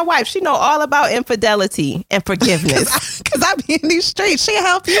speak to my wife. She know all about infidelity and forgiveness. Because I be in these streets. She'll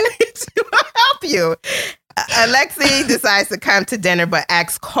help you. She'll help you. Alexei decides to come to dinner, but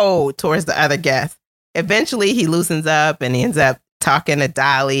acts cold towards the other guests. Eventually, he loosens up and he ends up talking to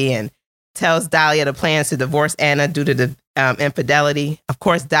Dolly and tells Dolly of the plans to divorce Anna due to the infidelity. Of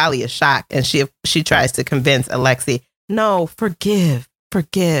course, Dolly is shocked and she tries to convince Alexei, no, forgive.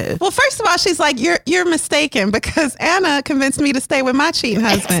 Well, first of all, she's like, you're mistaken because Anna convinced me to stay with my cheating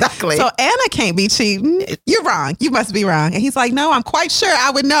husband. Exactly. So Anna can't be cheating. You're wrong. You must be wrong. And he's like, no, I'm quite sure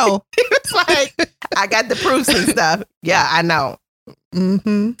I would know. It's like, I got the proofs and stuff. Yeah, I know.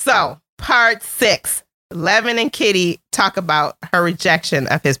 Mm-hmm. So part 6, Levin and Kitty talk about her rejection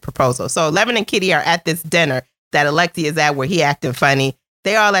of his proposal. So Levin and Kitty are at this dinner that Alexei is at where he acting funny.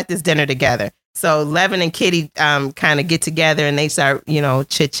 They all at this dinner together. So Levin and Kitty kind of get together and they start,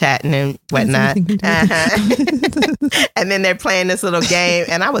 chit-chatting and whatnot. And then they're playing this little game.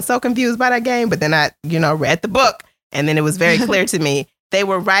 And I was so confused by that game. But then I, read the book. And then it was very clear to me. They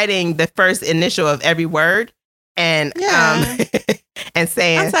were writing the first initial of every word. And and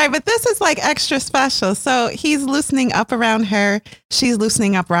saying, I'm sorry, but this is like extra special. So he's loosening up around her. She's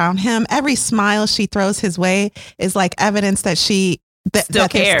loosening up around him. Every smile she throws his way is like evidence that that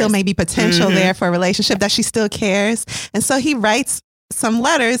there still may be potential there for a relationship, that she still cares. And so he writes some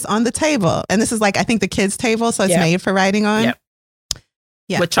letters on the table. And this is like, I think the kids' table. So it's made for writing on. Yep.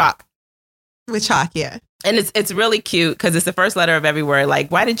 Yeah. With chalk. Yeah. And it's really cute because it's the first letter of every word.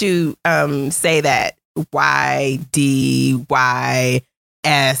 Like, why did you say that? YDYS.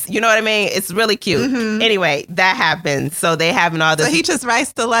 You know what I mean? It's really cute. Mm-hmm. Anyway, that happens. So they having all this. So he just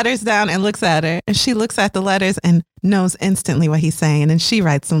writes the letters down and looks at her. And she looks at the letters and knows instantly what he's saying. And then she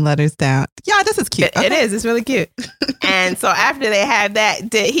writes some letters down. Yeah, this is cute. It is. It's really cute. And so after they have that,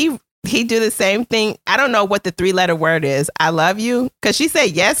 did he do the same thing? I don't know what the 3-letter word is. I love you. Because she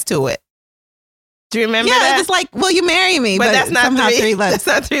said yes to it. Do you remember that? Yeah, it's like, will you marry me? But that's not somehow 3 letters. That's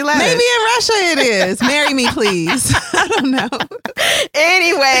not 3 letters. Maybe in Russia it is. Marry me, please. I don't know.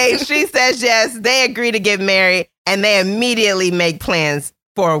 Anyway, she says yes. They agree to get married, and they immediately make plans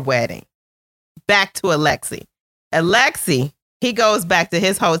for a wedding. Back to Alexei. Alexei, he goes back to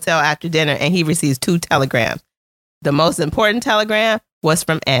his hotel after dinner, and he receives 2 telegrams. The most important telegram was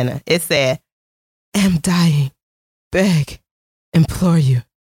from Anna. It said, "Am dying. Beg, implore you.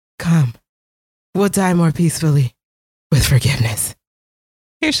 Come. We'll die more peacefully with forgiveness."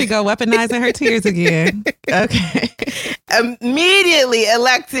 Here she go, weaponizing her tears again. Okay. Immediately,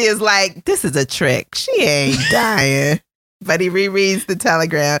 Alexei is like, this is a trick. She ain't dying. But he rereads the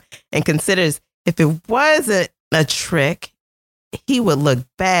telegram and considers if it wasn't a trick, he would look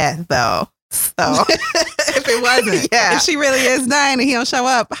bad, though. So if it wasn't, if she really is dying and he don't show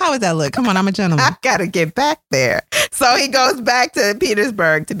up, how would that look? Come on, I'm a gentleman. I got to get back there. So he goes back to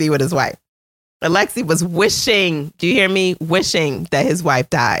Petersburg to be with his wife. Alexei was wishing, do you hear me? Wishing that his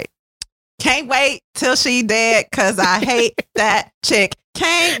wife died. Can't wait till she dead because I hate that chick.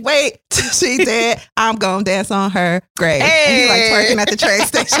 Can't wait till she dead. I'm going to dance on her grave. Hey. And he's like twerking at the train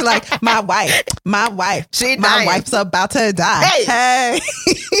station like, my wife, my wife's about to die. Hey.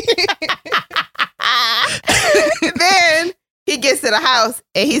 Then he gets to the house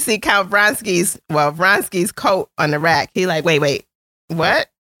and he see Count Vronsky's coat on the rack. He like, wait, what?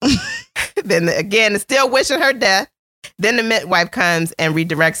 Then again, still wishing her death. Then the midwife comes and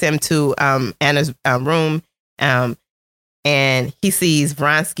redirects him to Anna's room. And he sees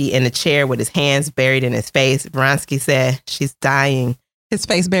Vronsky in a chair with his hands buried in his face. Vronsky said, she's dying. His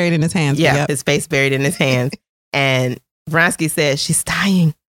face buried in his hands. Yeah, his face buried in his hands. And Vronsky said, she's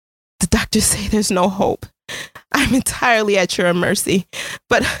dying. The doctors say there's no hope. I'm entirely at your mercy.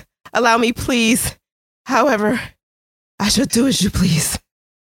 But allow me, please. However, I shall do as you please.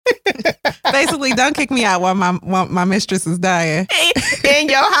 Basically, don't kick me out while my mistress is dying. In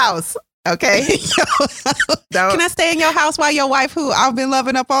your house, okay? Can I stay in your house while your wife, who I've been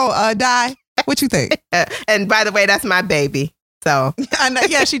loving up on, die? What you think? And by the way, that's my baby. So I know.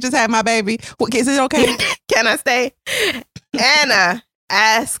 Yeah, she just had my baby. Is it okay? Can I stay? Anna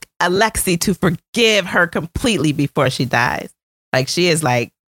asked Alexei to forgive her completely before she dies. Like she is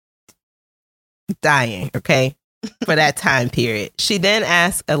like dying, okay? For that time period. She then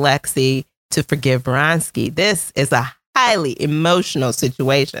asked Alexei to forgive Vronsky. This is a highly emotional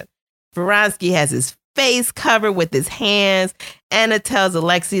situation. Vronsky has his face covered with his hands. Anna tells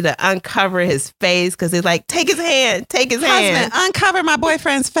Alexei to uncover his face because he's like, take his hand. Husband, uncover my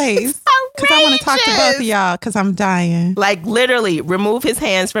boyfriend's face. Because I want to talk to both of y'all because I'm dying. Like literally remove his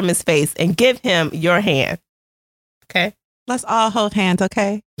hands from his face and give him your hand. Okay? Let's all hold hands,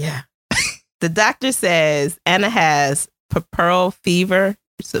 okay? Yeah. The doctor says Anna has puerperal fever,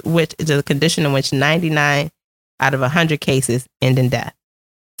 which is a condition in which 99 out of 100 cases end in death.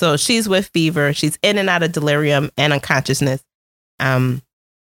 So she's with fever. She's in and out of delirium and unconsciousness. And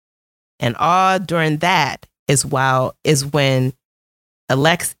all during that is when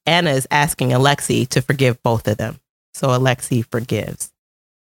Anna is asking Alexei to forgive both of them. So Alexei forgives.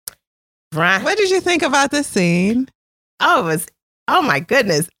 What did you think about this scene? Oh my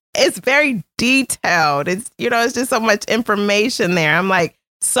goodness. It's very detailed. It's just so much information there. I'm like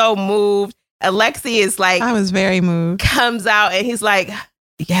so moved. Alexei is like, I was very moved. Comes out and he's like,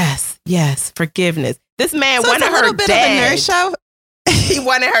 yes, forgiveness. This man wanted her dead. Of a nurse show. He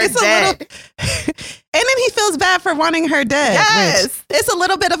wanted her dead. And then he feels bad for wanting her dead. Yes. It's a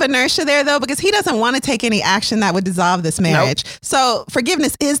little bit of inertia there, though, because he doesn't want to take any action that would dissolve this marriage. Nope. So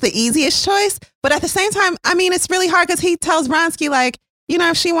forgiveness is the easiest choice. But at the same time, I mean, it's really hard because he tells Vronsky, like, you know,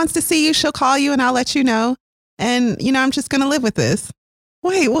 if she wants to see you, she'll call you and I'll let you know. And, you know, I'm just going to live with this.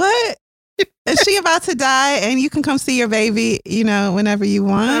 Wait, what? Is she about to die and you can come see your baby, you know, whenever you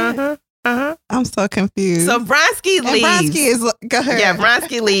want? I'm so confused. So Vronsky leaves. Vronsky is, go ahead. Yeah,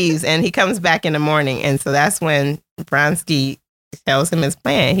 Vronsky leaves and he comes back in the morning. And so that's when Vronsky tells him his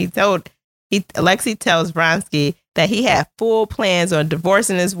plan. Alexei tells Vronsky that he had full plans on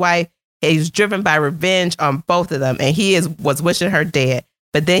divorcing his wife. He's driven by revenge on both of them. And was wishing her dead.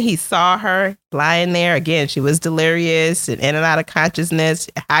 But then he saw her lying there. Again, she was delirious and in and out of consciousness,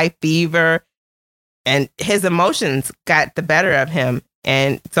 high fever. And his emotions got the better of him.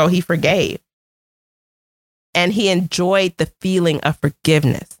 And so he forgave. And he enjoyed the feeling of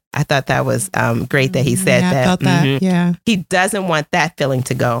forgiveness. I thought that was great that he said that. I felt that, yeah. He doesn't want that feeling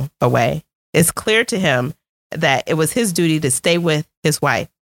to go away. It's clear to him that it was his duty to stay with his wife.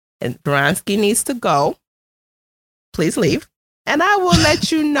 And Vronsky needs to go. Please leave. And I will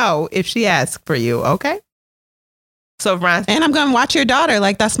let you know if she asks for you, okay? So Vronsky, and I'm going to watch your daughter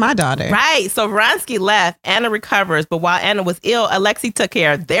like that's my daughter. Right. So Vronsky left. Anna recovers. But while Anna was ill, Alexei took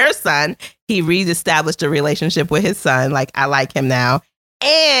care of their son. He reestablished a relationship with his son. Like, I like him now.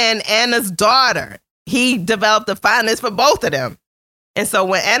 And Anna's daughter. He developed a fondness for both of them. And so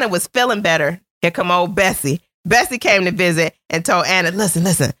when Anna was feeling better, here come old Bessie. Bessie came to visit and told Anna,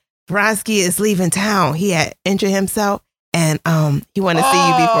 listen, Vronsky is leaving town. He had injured himself and he wanted to see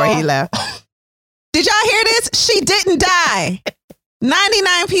you before he left. Did y'all hear this? She didn't die.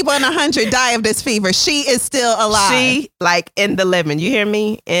 99 people in 100 die of this fever. She is still alive. She, like, in the living. You hear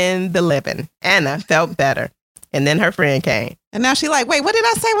me? In the living. Anna felt better. And then her friend came. And now she like, wait, what did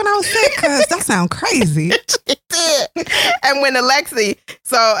I say when I was sick? Because that sounds crazy. She did. And when Alexei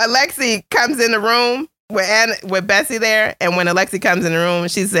comes in the room with Bessie there. And when Alexei comes in the room,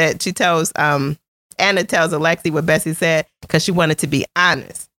 Anna tells Alexei what Bessie said because she wanted to be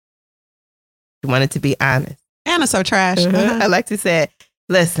honest. Anna's so trash. Alexei said,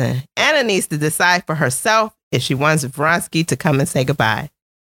 listen, Anna needs to decide for herself if she wants Vronsky to come and say goodbye.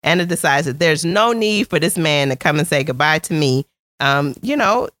 Anna decides that there's no need for this man to come and say goodbye to me. You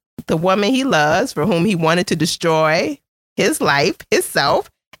know, the woman he loves, for whom he wanted to destroy his life, himself,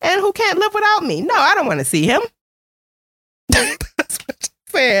 and who can't live without me. No, I don't want to see him. That's what she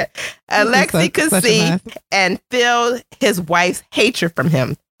said. Alexei could see and feel his wife's hatred from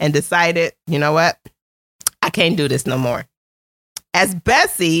him. And decided, you know what? I can't do this no more. As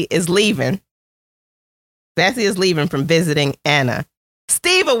Bessie is leaving from visiting Anna,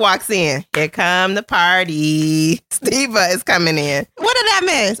 Steva walks in. Here come the party. Steva is coming in. What did I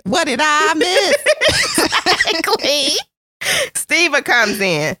miss? Exactly. Steva comes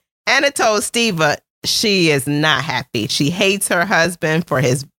in. Anna told Steva she is not happy. She hates her husband for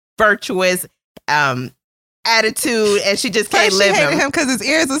his virtuous attitude, and she just can't live him. She hated him because his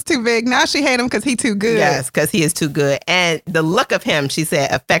ears was too big. Now she hates him because he's too good. Yes, because he is too good. And the look of him, she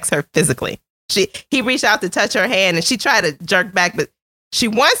said, affects her physically. He reached out to touch her hand, and she tried to jerk back, but she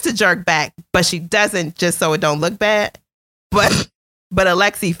wants to jerk back, but she doesn't, just so it don't look bad. But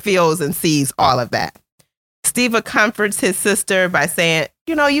Alexei feels and sees all of that. Steva comforts his sister by saying,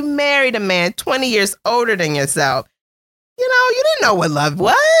 you know, you married a man 20 years older than yourself. You know, you didn't know what love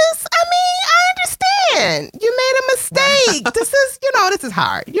was. I mean, I understand. You made a mistake. This is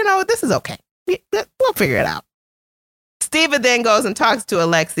hard. You know, this is okay. We'll figure it out. Steva then goes and talks to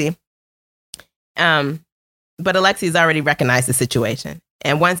Alexei. But Alexei's already recognized the situation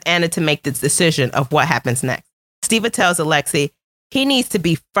and wants Anna to make the decision of what happens next. Steva tells Alexei he needs to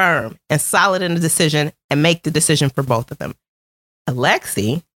be firm and solid in the decision and make the decision for both of them.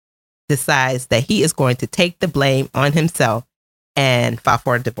 Alexei decides that he is going to take the blame on himself and file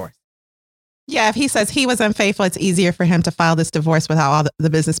for a divorce. Yeah, if he says he was unfaithful, it's easier for him to file this divorce without all the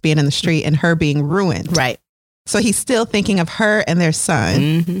business being in the street and her being ruined. Right. So he's still thinking of her and their son.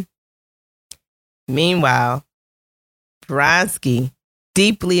 Mm-hmm. Meanwhile, Vronsky,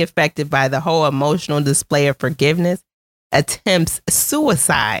 deeply affected by the whole emotional display of forgiveness, attempts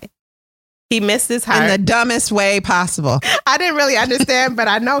suicide. He missed his heart. In the dumbest way possible. I didn't really understand, but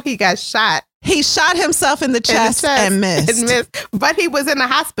I know he got shot. He shot himself in the chest and missed. But he was in the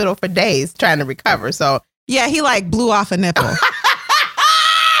hospital for days trying to recover. So yeah, he like blew off a nipple.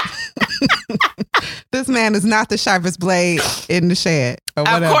 This man is not the sharpest blade in the shed. Of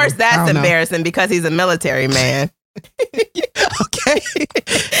course, that's embarrassing because he's a military man. Okay.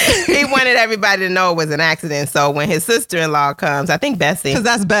 He wanted everybody to know it was an accident. So when his sister-in-law comes, I think Bessie. Because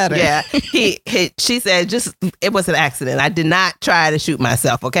that's better. Yeah. She said, it was an accident. I did not try to shoot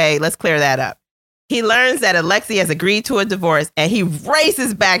myself. Okay. Let's clear that up. He learns that Alexei has agreed to a divorce and he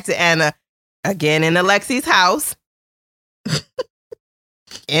races back to Anna again in Alexei's house.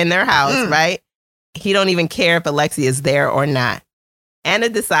 In their house, right? He don't even care if Alexei is there or not. Anna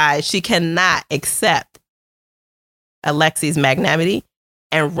decides she cannot accept Alexei's magnanimity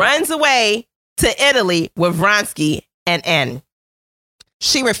and runs away to Italy with Vronsky and Annie.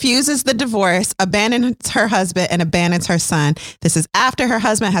 She refuses the divorce, abandons her husband, and abandons her son. This is after her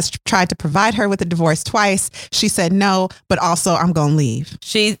husband has tried to provide her with a divorce twice. She said no, but also I'm going to leave.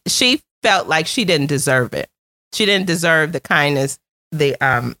 She felt like she didn't deserve it. She didn't deserve the kindness, the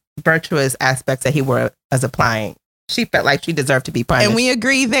virtuous aspects that he was applying. She felt like she deserved to be punished. And we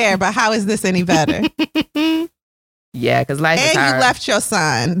agree there, but how is this any better? Yeah, because life is hard. And you left your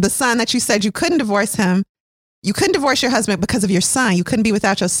son, the son that you said you couldn't divorce him. You couldn't divorce your husband because of your son. You couldn't be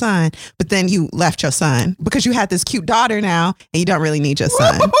without your son, but then you left your son because you had this cute daughter now and you don't really need your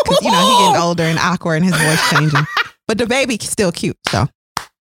son. Because, he getting older and awkward and his voice changing. But the baby's still cute, so.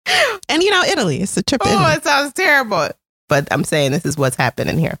 And, Italy. It's a trip to Italy. Oh, it sounds terrible. But I'm saying this is what's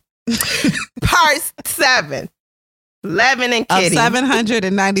happening here. Part 7. Levin and Kitty. Of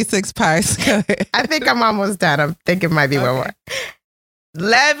 796 parts. I think I'm almost done. I think it might be one more.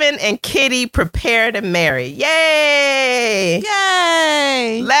 Levin and Kitty prepare to marry. Yay!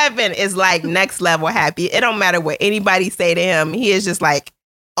 Yay! Levin is like next level happy. It don't matter what anybody say to him. He is just like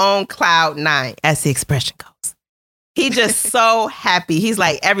on cloud 9, as the expression goes. He just so happy. He's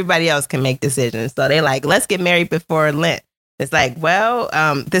like, everybody else can make decisions. So they like, let's get married before Lent. It's like, well,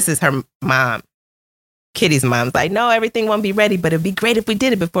 this is her mom. Kitty's mom's like, no, everything won't be ready, but it'd be great if we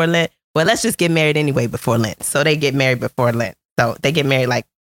did it before Lent. Well, let's just get married anyway before Lent. So they get married before Lent. So they get married like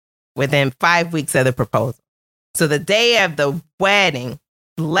within 5 weeks of the proposal. So the day of the wedding,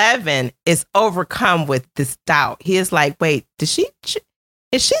 Levin is overcome with this doubt. He is like, wait, is she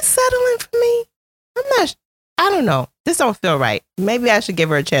settling for me? I don't know. This don't feel right. Maybe I should give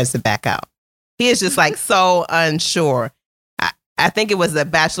her a chance to back out. He is just like so unsure. I think it was a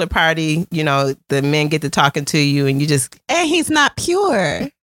bachelor party. The men get to talking to you and you just. And he's not pure.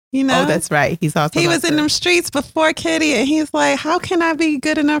 Oh, that's right. He was in them streets before Kitty and he's like, how can I be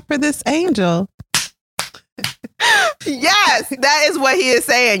good enough for this angel? Yes, that is what he is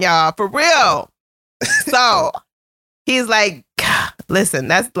saying, y'all. For real. So he's like, listen,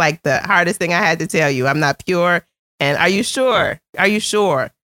 that's like the hardest thing I had to tell you. I'm not pure. And are you sure? Are you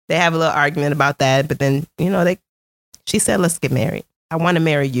sure? They have a little argument about that. But then, she said, let's get married. I want to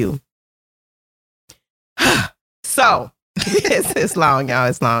marry you. So it's long, y'all.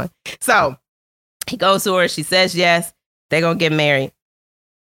 It's long. So he goes to her. She says yes. They're going to get married.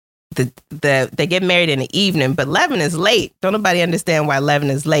 They get married in the evening, but Levin is late. Don't nobody understand why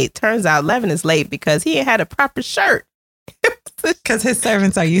Levin is late. Turns out Levin is late because he ain't had a proper shirt. Because his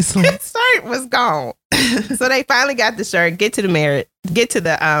servants are useless. His shirt was gone. So they finally got the shirt, get to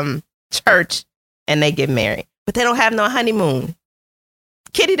the church, and they get married. But they don't have no honeymoon.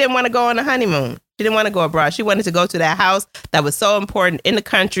 Kitty didn't want to go on a honeymoon. She didn't want to go abroad. She wanted to go to that house that was so important in the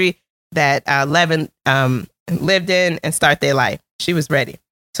country that Levin lived in and start their life. She was ready.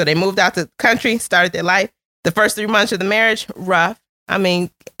 So they moved out to the country, started their life. The first 3 months of the marriage, rough. I mean,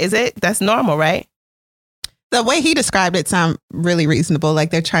 that's normal, right? The way he described it sounded really reasonable.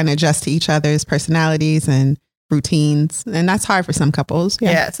 Like they're trying to adjust to each other's personalities and routines. And that's hard for some couples.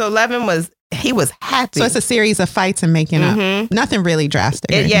 Yeah. So Levin was happy. So it's a series of fights and making up. Nothing really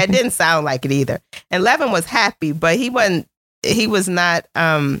drastic. It didn't sound like it either. And Levin was happy, but it was not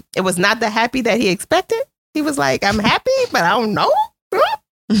the happy that he expected. He was like, I'm happy, but I don't know.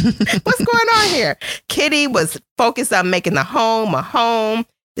 What's going on here? Kitty was focused on making the home a home.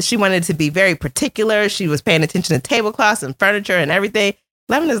 She wanted to be very particular. She was paying attention to tablecloths and furniture and everything.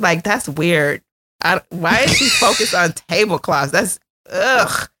 Levin is like, that's weird. Why is she focused on tablecloths? That's,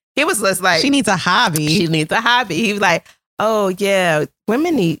 ugh. He was just like, she needs a hobby. She needs a hobby. He was like, oh, yeah,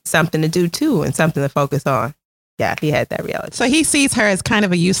 women need something to do, too, and something to focus on. Yeah, he had that reality. So he sees her as kind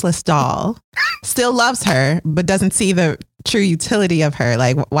of a useless doll, still loves her, but doesn't see the true utility of her.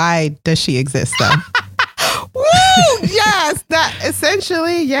 Like, why does she exist, though? Woo! Yes, that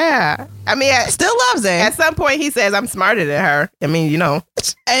essentially, yeah. I mean, still loves her. At some point, he says, "I'm smarter than her." I mean, but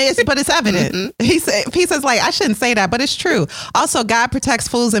it's evident. Mm-hmm. He says, like, I shouldn't say that, but it's true. Also, God protects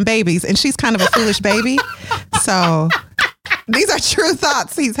fools and babies, and she's kind of a foolish baby. So these are true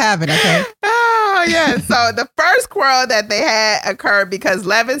thoughts he's having. Okay. Oh yeah. So the first quarrel that they had occurred because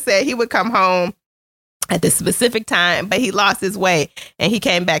Levin said he would come home at this specific time, but he lost his way and he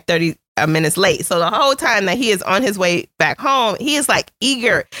came back 30 minutes late. So the whole time that he is on his way back home, he is like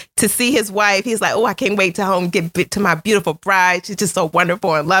eager to see his wife. He's like, oh, I can't wait to home, get to my beautiful bride. She's just so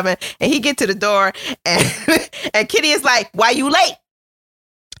wonderful and loving. And he get to the door and, and Kitty is like, why you late?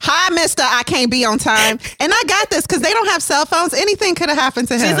 Hi, mister, I can't be on time. And I got this because they don't have cell phones. Anything could have happened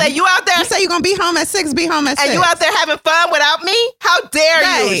to him. She's like, you out there? You say you're going to be home at 6, be home at 6. And you out there having fun without me? How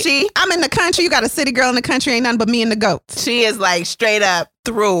dare you? I'm in the country. You got a city girl in the country. Ain't nothing but me and the goats. She is like straight up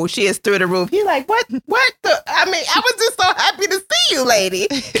through. She is through the roof. He's like, what? I was just so happy to see you, lady.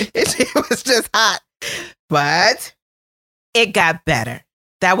 She was just hot. But it got better.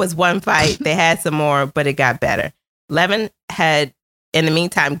 That was one fight. They had some more, but it got better. Levin had, in the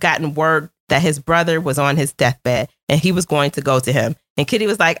meantime, gotten word that his brother was on his deathbed and he was going to go to him. And Kitty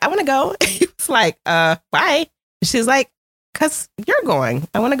was like, I want to go. And he was like, why? She's like, because you're going.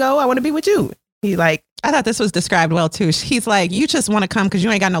 I want to go. I want to be with you. He's like, I thought this was described well, too. He's like, you just want to come because you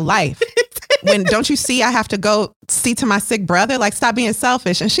ain't got no life. Don't you see I have to go see to my sick brother? Like, stop being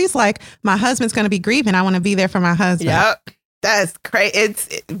selfish. And she's like, my husband's going to be grieving. I want to be there for my husband. Yep. That's crazy.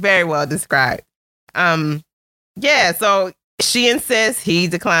 It's very well described. Yeah. So she insists, he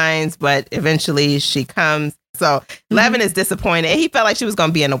declines, but eventually she comes. So Levin is disappointed. He felt like she was going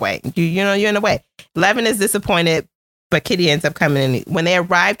to be in the way. You know, you're in the way. Levin is disappointed, but Kitty ends up coming in. When they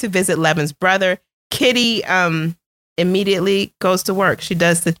arrive to visit Levin's brother, Kitty immediately goes to work. She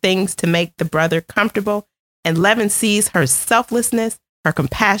does the things to make the brother comfortable. And Levin sees her selflessness, her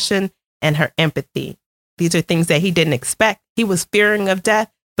compassion, and her empathy. These are things that he didn't expect. He was fearing of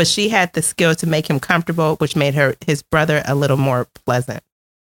death, but she had the skill to make him comfortable, which made his brother a little more pleasant.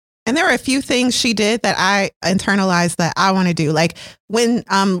 And there were a few things she did that I internalized that I want to do. Like when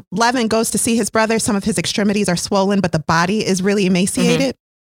Levin goes to see his brother, some of his extremities are swollen, but the body is really emaciated.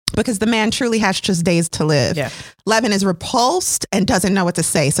 Because the man truly has just days to live. Yeah. Levin is repulsed and doesn't know what to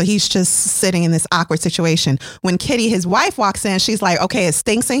say. So he's just sitting in this awkward situation. When Kitty, his wife, walks in, she's like, okay, it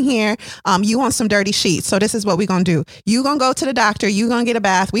stinks in here. You want some dirty sheets. So this is what we're going to do. You going to go to the doctor. You going to get a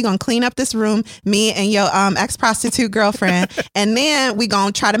bath. We going to clean up this room, me and your ex-prostitute girlfriend. And then we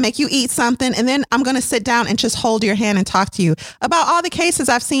going to try to make you eat something. And then I'm going to sit down and just hold your hand and talk to you about all the cases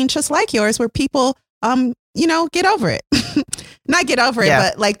I've seen just like yours where people, get over it. Not get over it,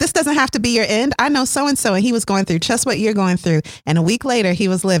 but like, this doesn't have to be your end. I know so-and-so, and he was going through just what you're going through. And a week later, he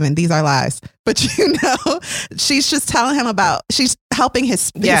was living. These are lies. But, she's just telling him she's helping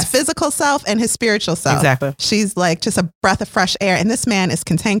his physical self and his spiritual self. Exactly. She's like just a breath of fresh air. And this man is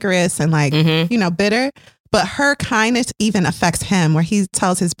cantankerous and like, bitter. But her kindness even affects him, where he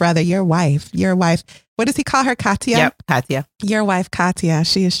tells his brother, your wife. What does he call her? Katya? Yep, Katya. Your wife, Katya.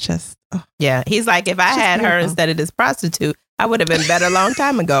 She is just... Oh. Yeah, he's like, if I had her instead of this prostitute, I would have been better a long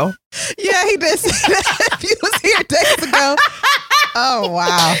time ago. Yeah, he did say that if he was here days ago. Oh,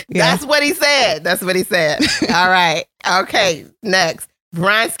 wow. Yeah. That's what he said. All right. Okay, next.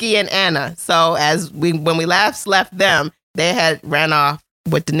 Vronsky and Anna. So when we last left them, they had ran off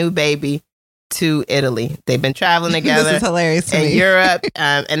with the new baby to Italy. They've been traveling together. This is hilarious to me. In Europe,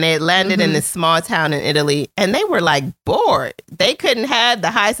 and they had landed in this small town in Italy, and they were like bored. They couldn't have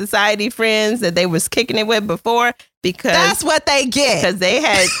the high society friends that they was kicking it with before, because that's what they get. Because they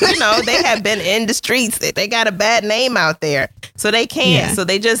had, they had been in the streets. They got a bad name out there, so they can't. Yeah. So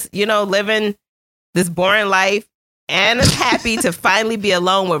they just, living this boring life. Anna's happy to finally be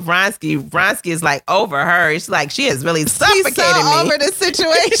alone with Vronsky. Vronsky is like over her. It's like she is really suffocating He's so me. Over this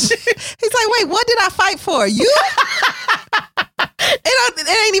situation. He's like, wait, what did I fight for? You?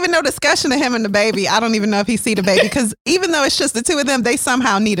 It ain't even no discussion of him and the baby. I don't even know if he see the baby, because even though it's just the two of them, they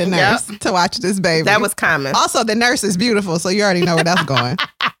somehow need a nurse to watch this baby. That was common. Also, the nurse is beautiful, so you already know where that's going.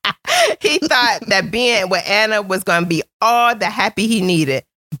 He thought that being with Anna was going to be all the happy he needed.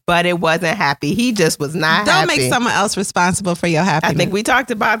 But it wasn't happy. He just was not happy. Don't make someone else responsible for your happiness. I think we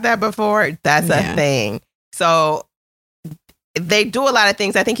talked about that before. That's a thing. So they do a lot of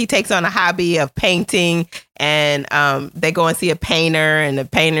things. I think he takes on a hobby of painting, and they go and see a painter, and the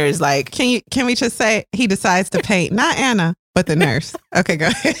painter is like, Can we just say he decides to paint not Anna, but the nurse? Okay, go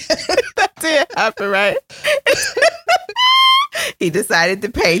ahead. That's it. After right. He decided to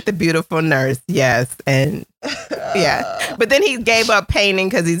paint the beautiful nurse. Yes. And but then he gave up painting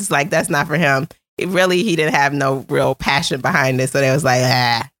because he's like, that's not for him. He didn't have no real passion behind it. So they was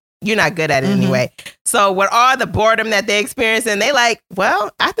like, you're not good at it anyway. So with all the boredom that they experienced, and they like,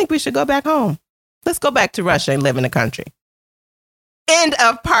 well, I think we should go back home. Let's go back to Russia and live in the country. End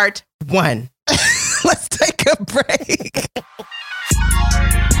of part 1. Let's take a break.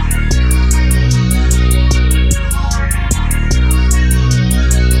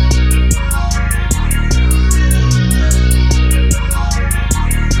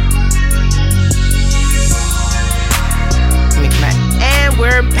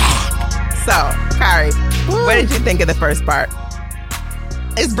 did you think of the first part?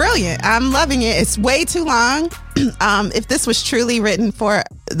 It's brilliant. I'm loving it. It's way too long. If this was truly written for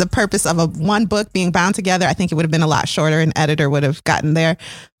the purpose of one book being bound together, I think it would have been a lot shorter. An editor would have gotten there.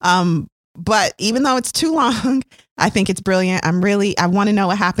 But even though it's too long, I think it's brilliant. I want to know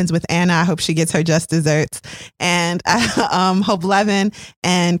what happens with Anna. I hope she gets her just desserts. And I hope Levin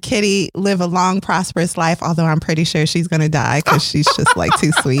and Kitty live a long, prosperous life, although I'm pretty sure she's going to die because she's just like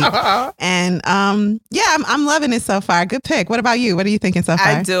too sweet. And yeah, I'm loving it so far. Good pick. What about you? What are you thinking so far?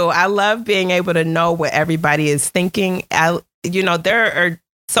 I do. I love being able to know what everybody is thinking. There are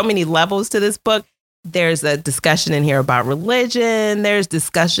so many levels to this book. There's a discussion in here about religion. There's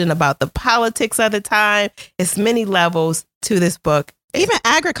discussion about the politics of the time. It's many levels to this book. Even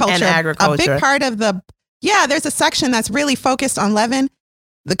agriculture. A big part of there's a section that's really focused on Levin,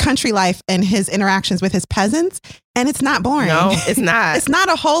 the country life and his interactions with his peasants. And it's not boring. No, it's not. It's not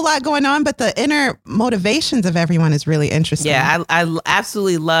a whole lot going on, but the inner motivations of everyone is really interesting. Yeah, I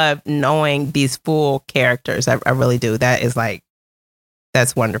absolutely love knowing these full characters. I really do. That's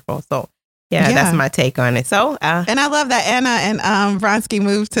wonderful. So yeah, that's my take on it. So, and I love that Anna and Vronsky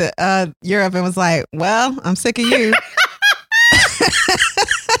moved to Europe and was like, "Well, I'm sick of you." Ain't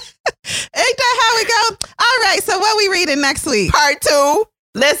that how we go? All right. So, what we reading next week? Part 2.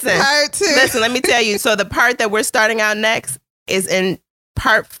 Listen. Let me tell you. So, the part that we're starting out next is in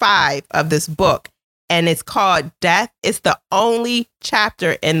part 5 of this book, and it's called Death. It's the only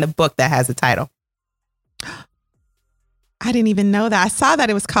chapter in the book that has a title. I didn't even know that. I saw that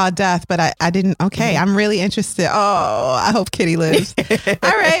it was called Death, but I didn't. Okay, I'm really interested. Oh, I hope Kitty lives.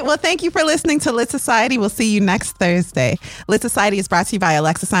 All right. Well, thank you for listening to Lit Society. We'll see you next Thursday. Lit Society is brought to you by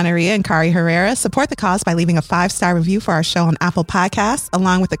Alexis Honoria and Kari Herrera. Support the cause by leaving a 5-star review for our show on Apple Podcasts,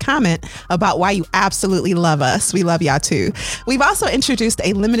 along with a comment about why you absolutely love us. We love y'all too. We've also introduced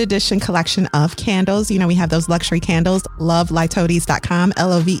a limited edition collection of candles. We have those luxury candles, lovelitotes.com,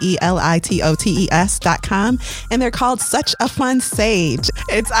 LOVELITOTES.com, and they're called Such a Fun Sage.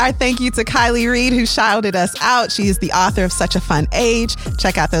 It's our thank you to Kylie Reed, who shouted us out. She is the author of Such a Fun Age.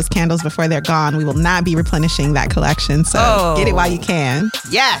 Check out those candles before they're gone. We will not be replenishing that collection, so get it while you can.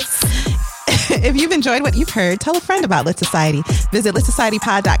 Yes. If you've enjoyed what you've heard, tell a friend about Lit Society. Visit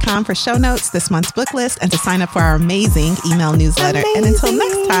litsocietypod.com for show notes, this month's book list, and to sign up for our amazing email newsletter. And until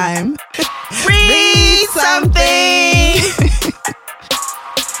next time, read something.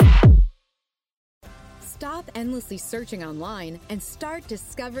 Stop endlessly searching online and start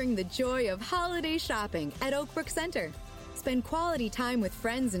discovering the joy of holiday shopping at Oakbrook Center. Spend quality time with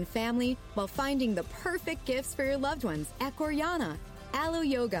friends and family while finding the perfect gifts for your loved ones at Gorjana, Alo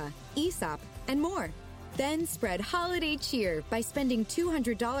Yoga, Aesop, and more. Then spread holiday cheer by spending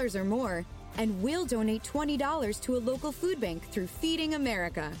 $200 or more, and we'll donate $20 to a local food bank through Feeding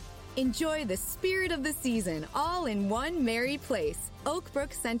America. Enjoy the spirit of the season all in one merry place.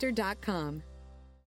 OakbrookCenter.com.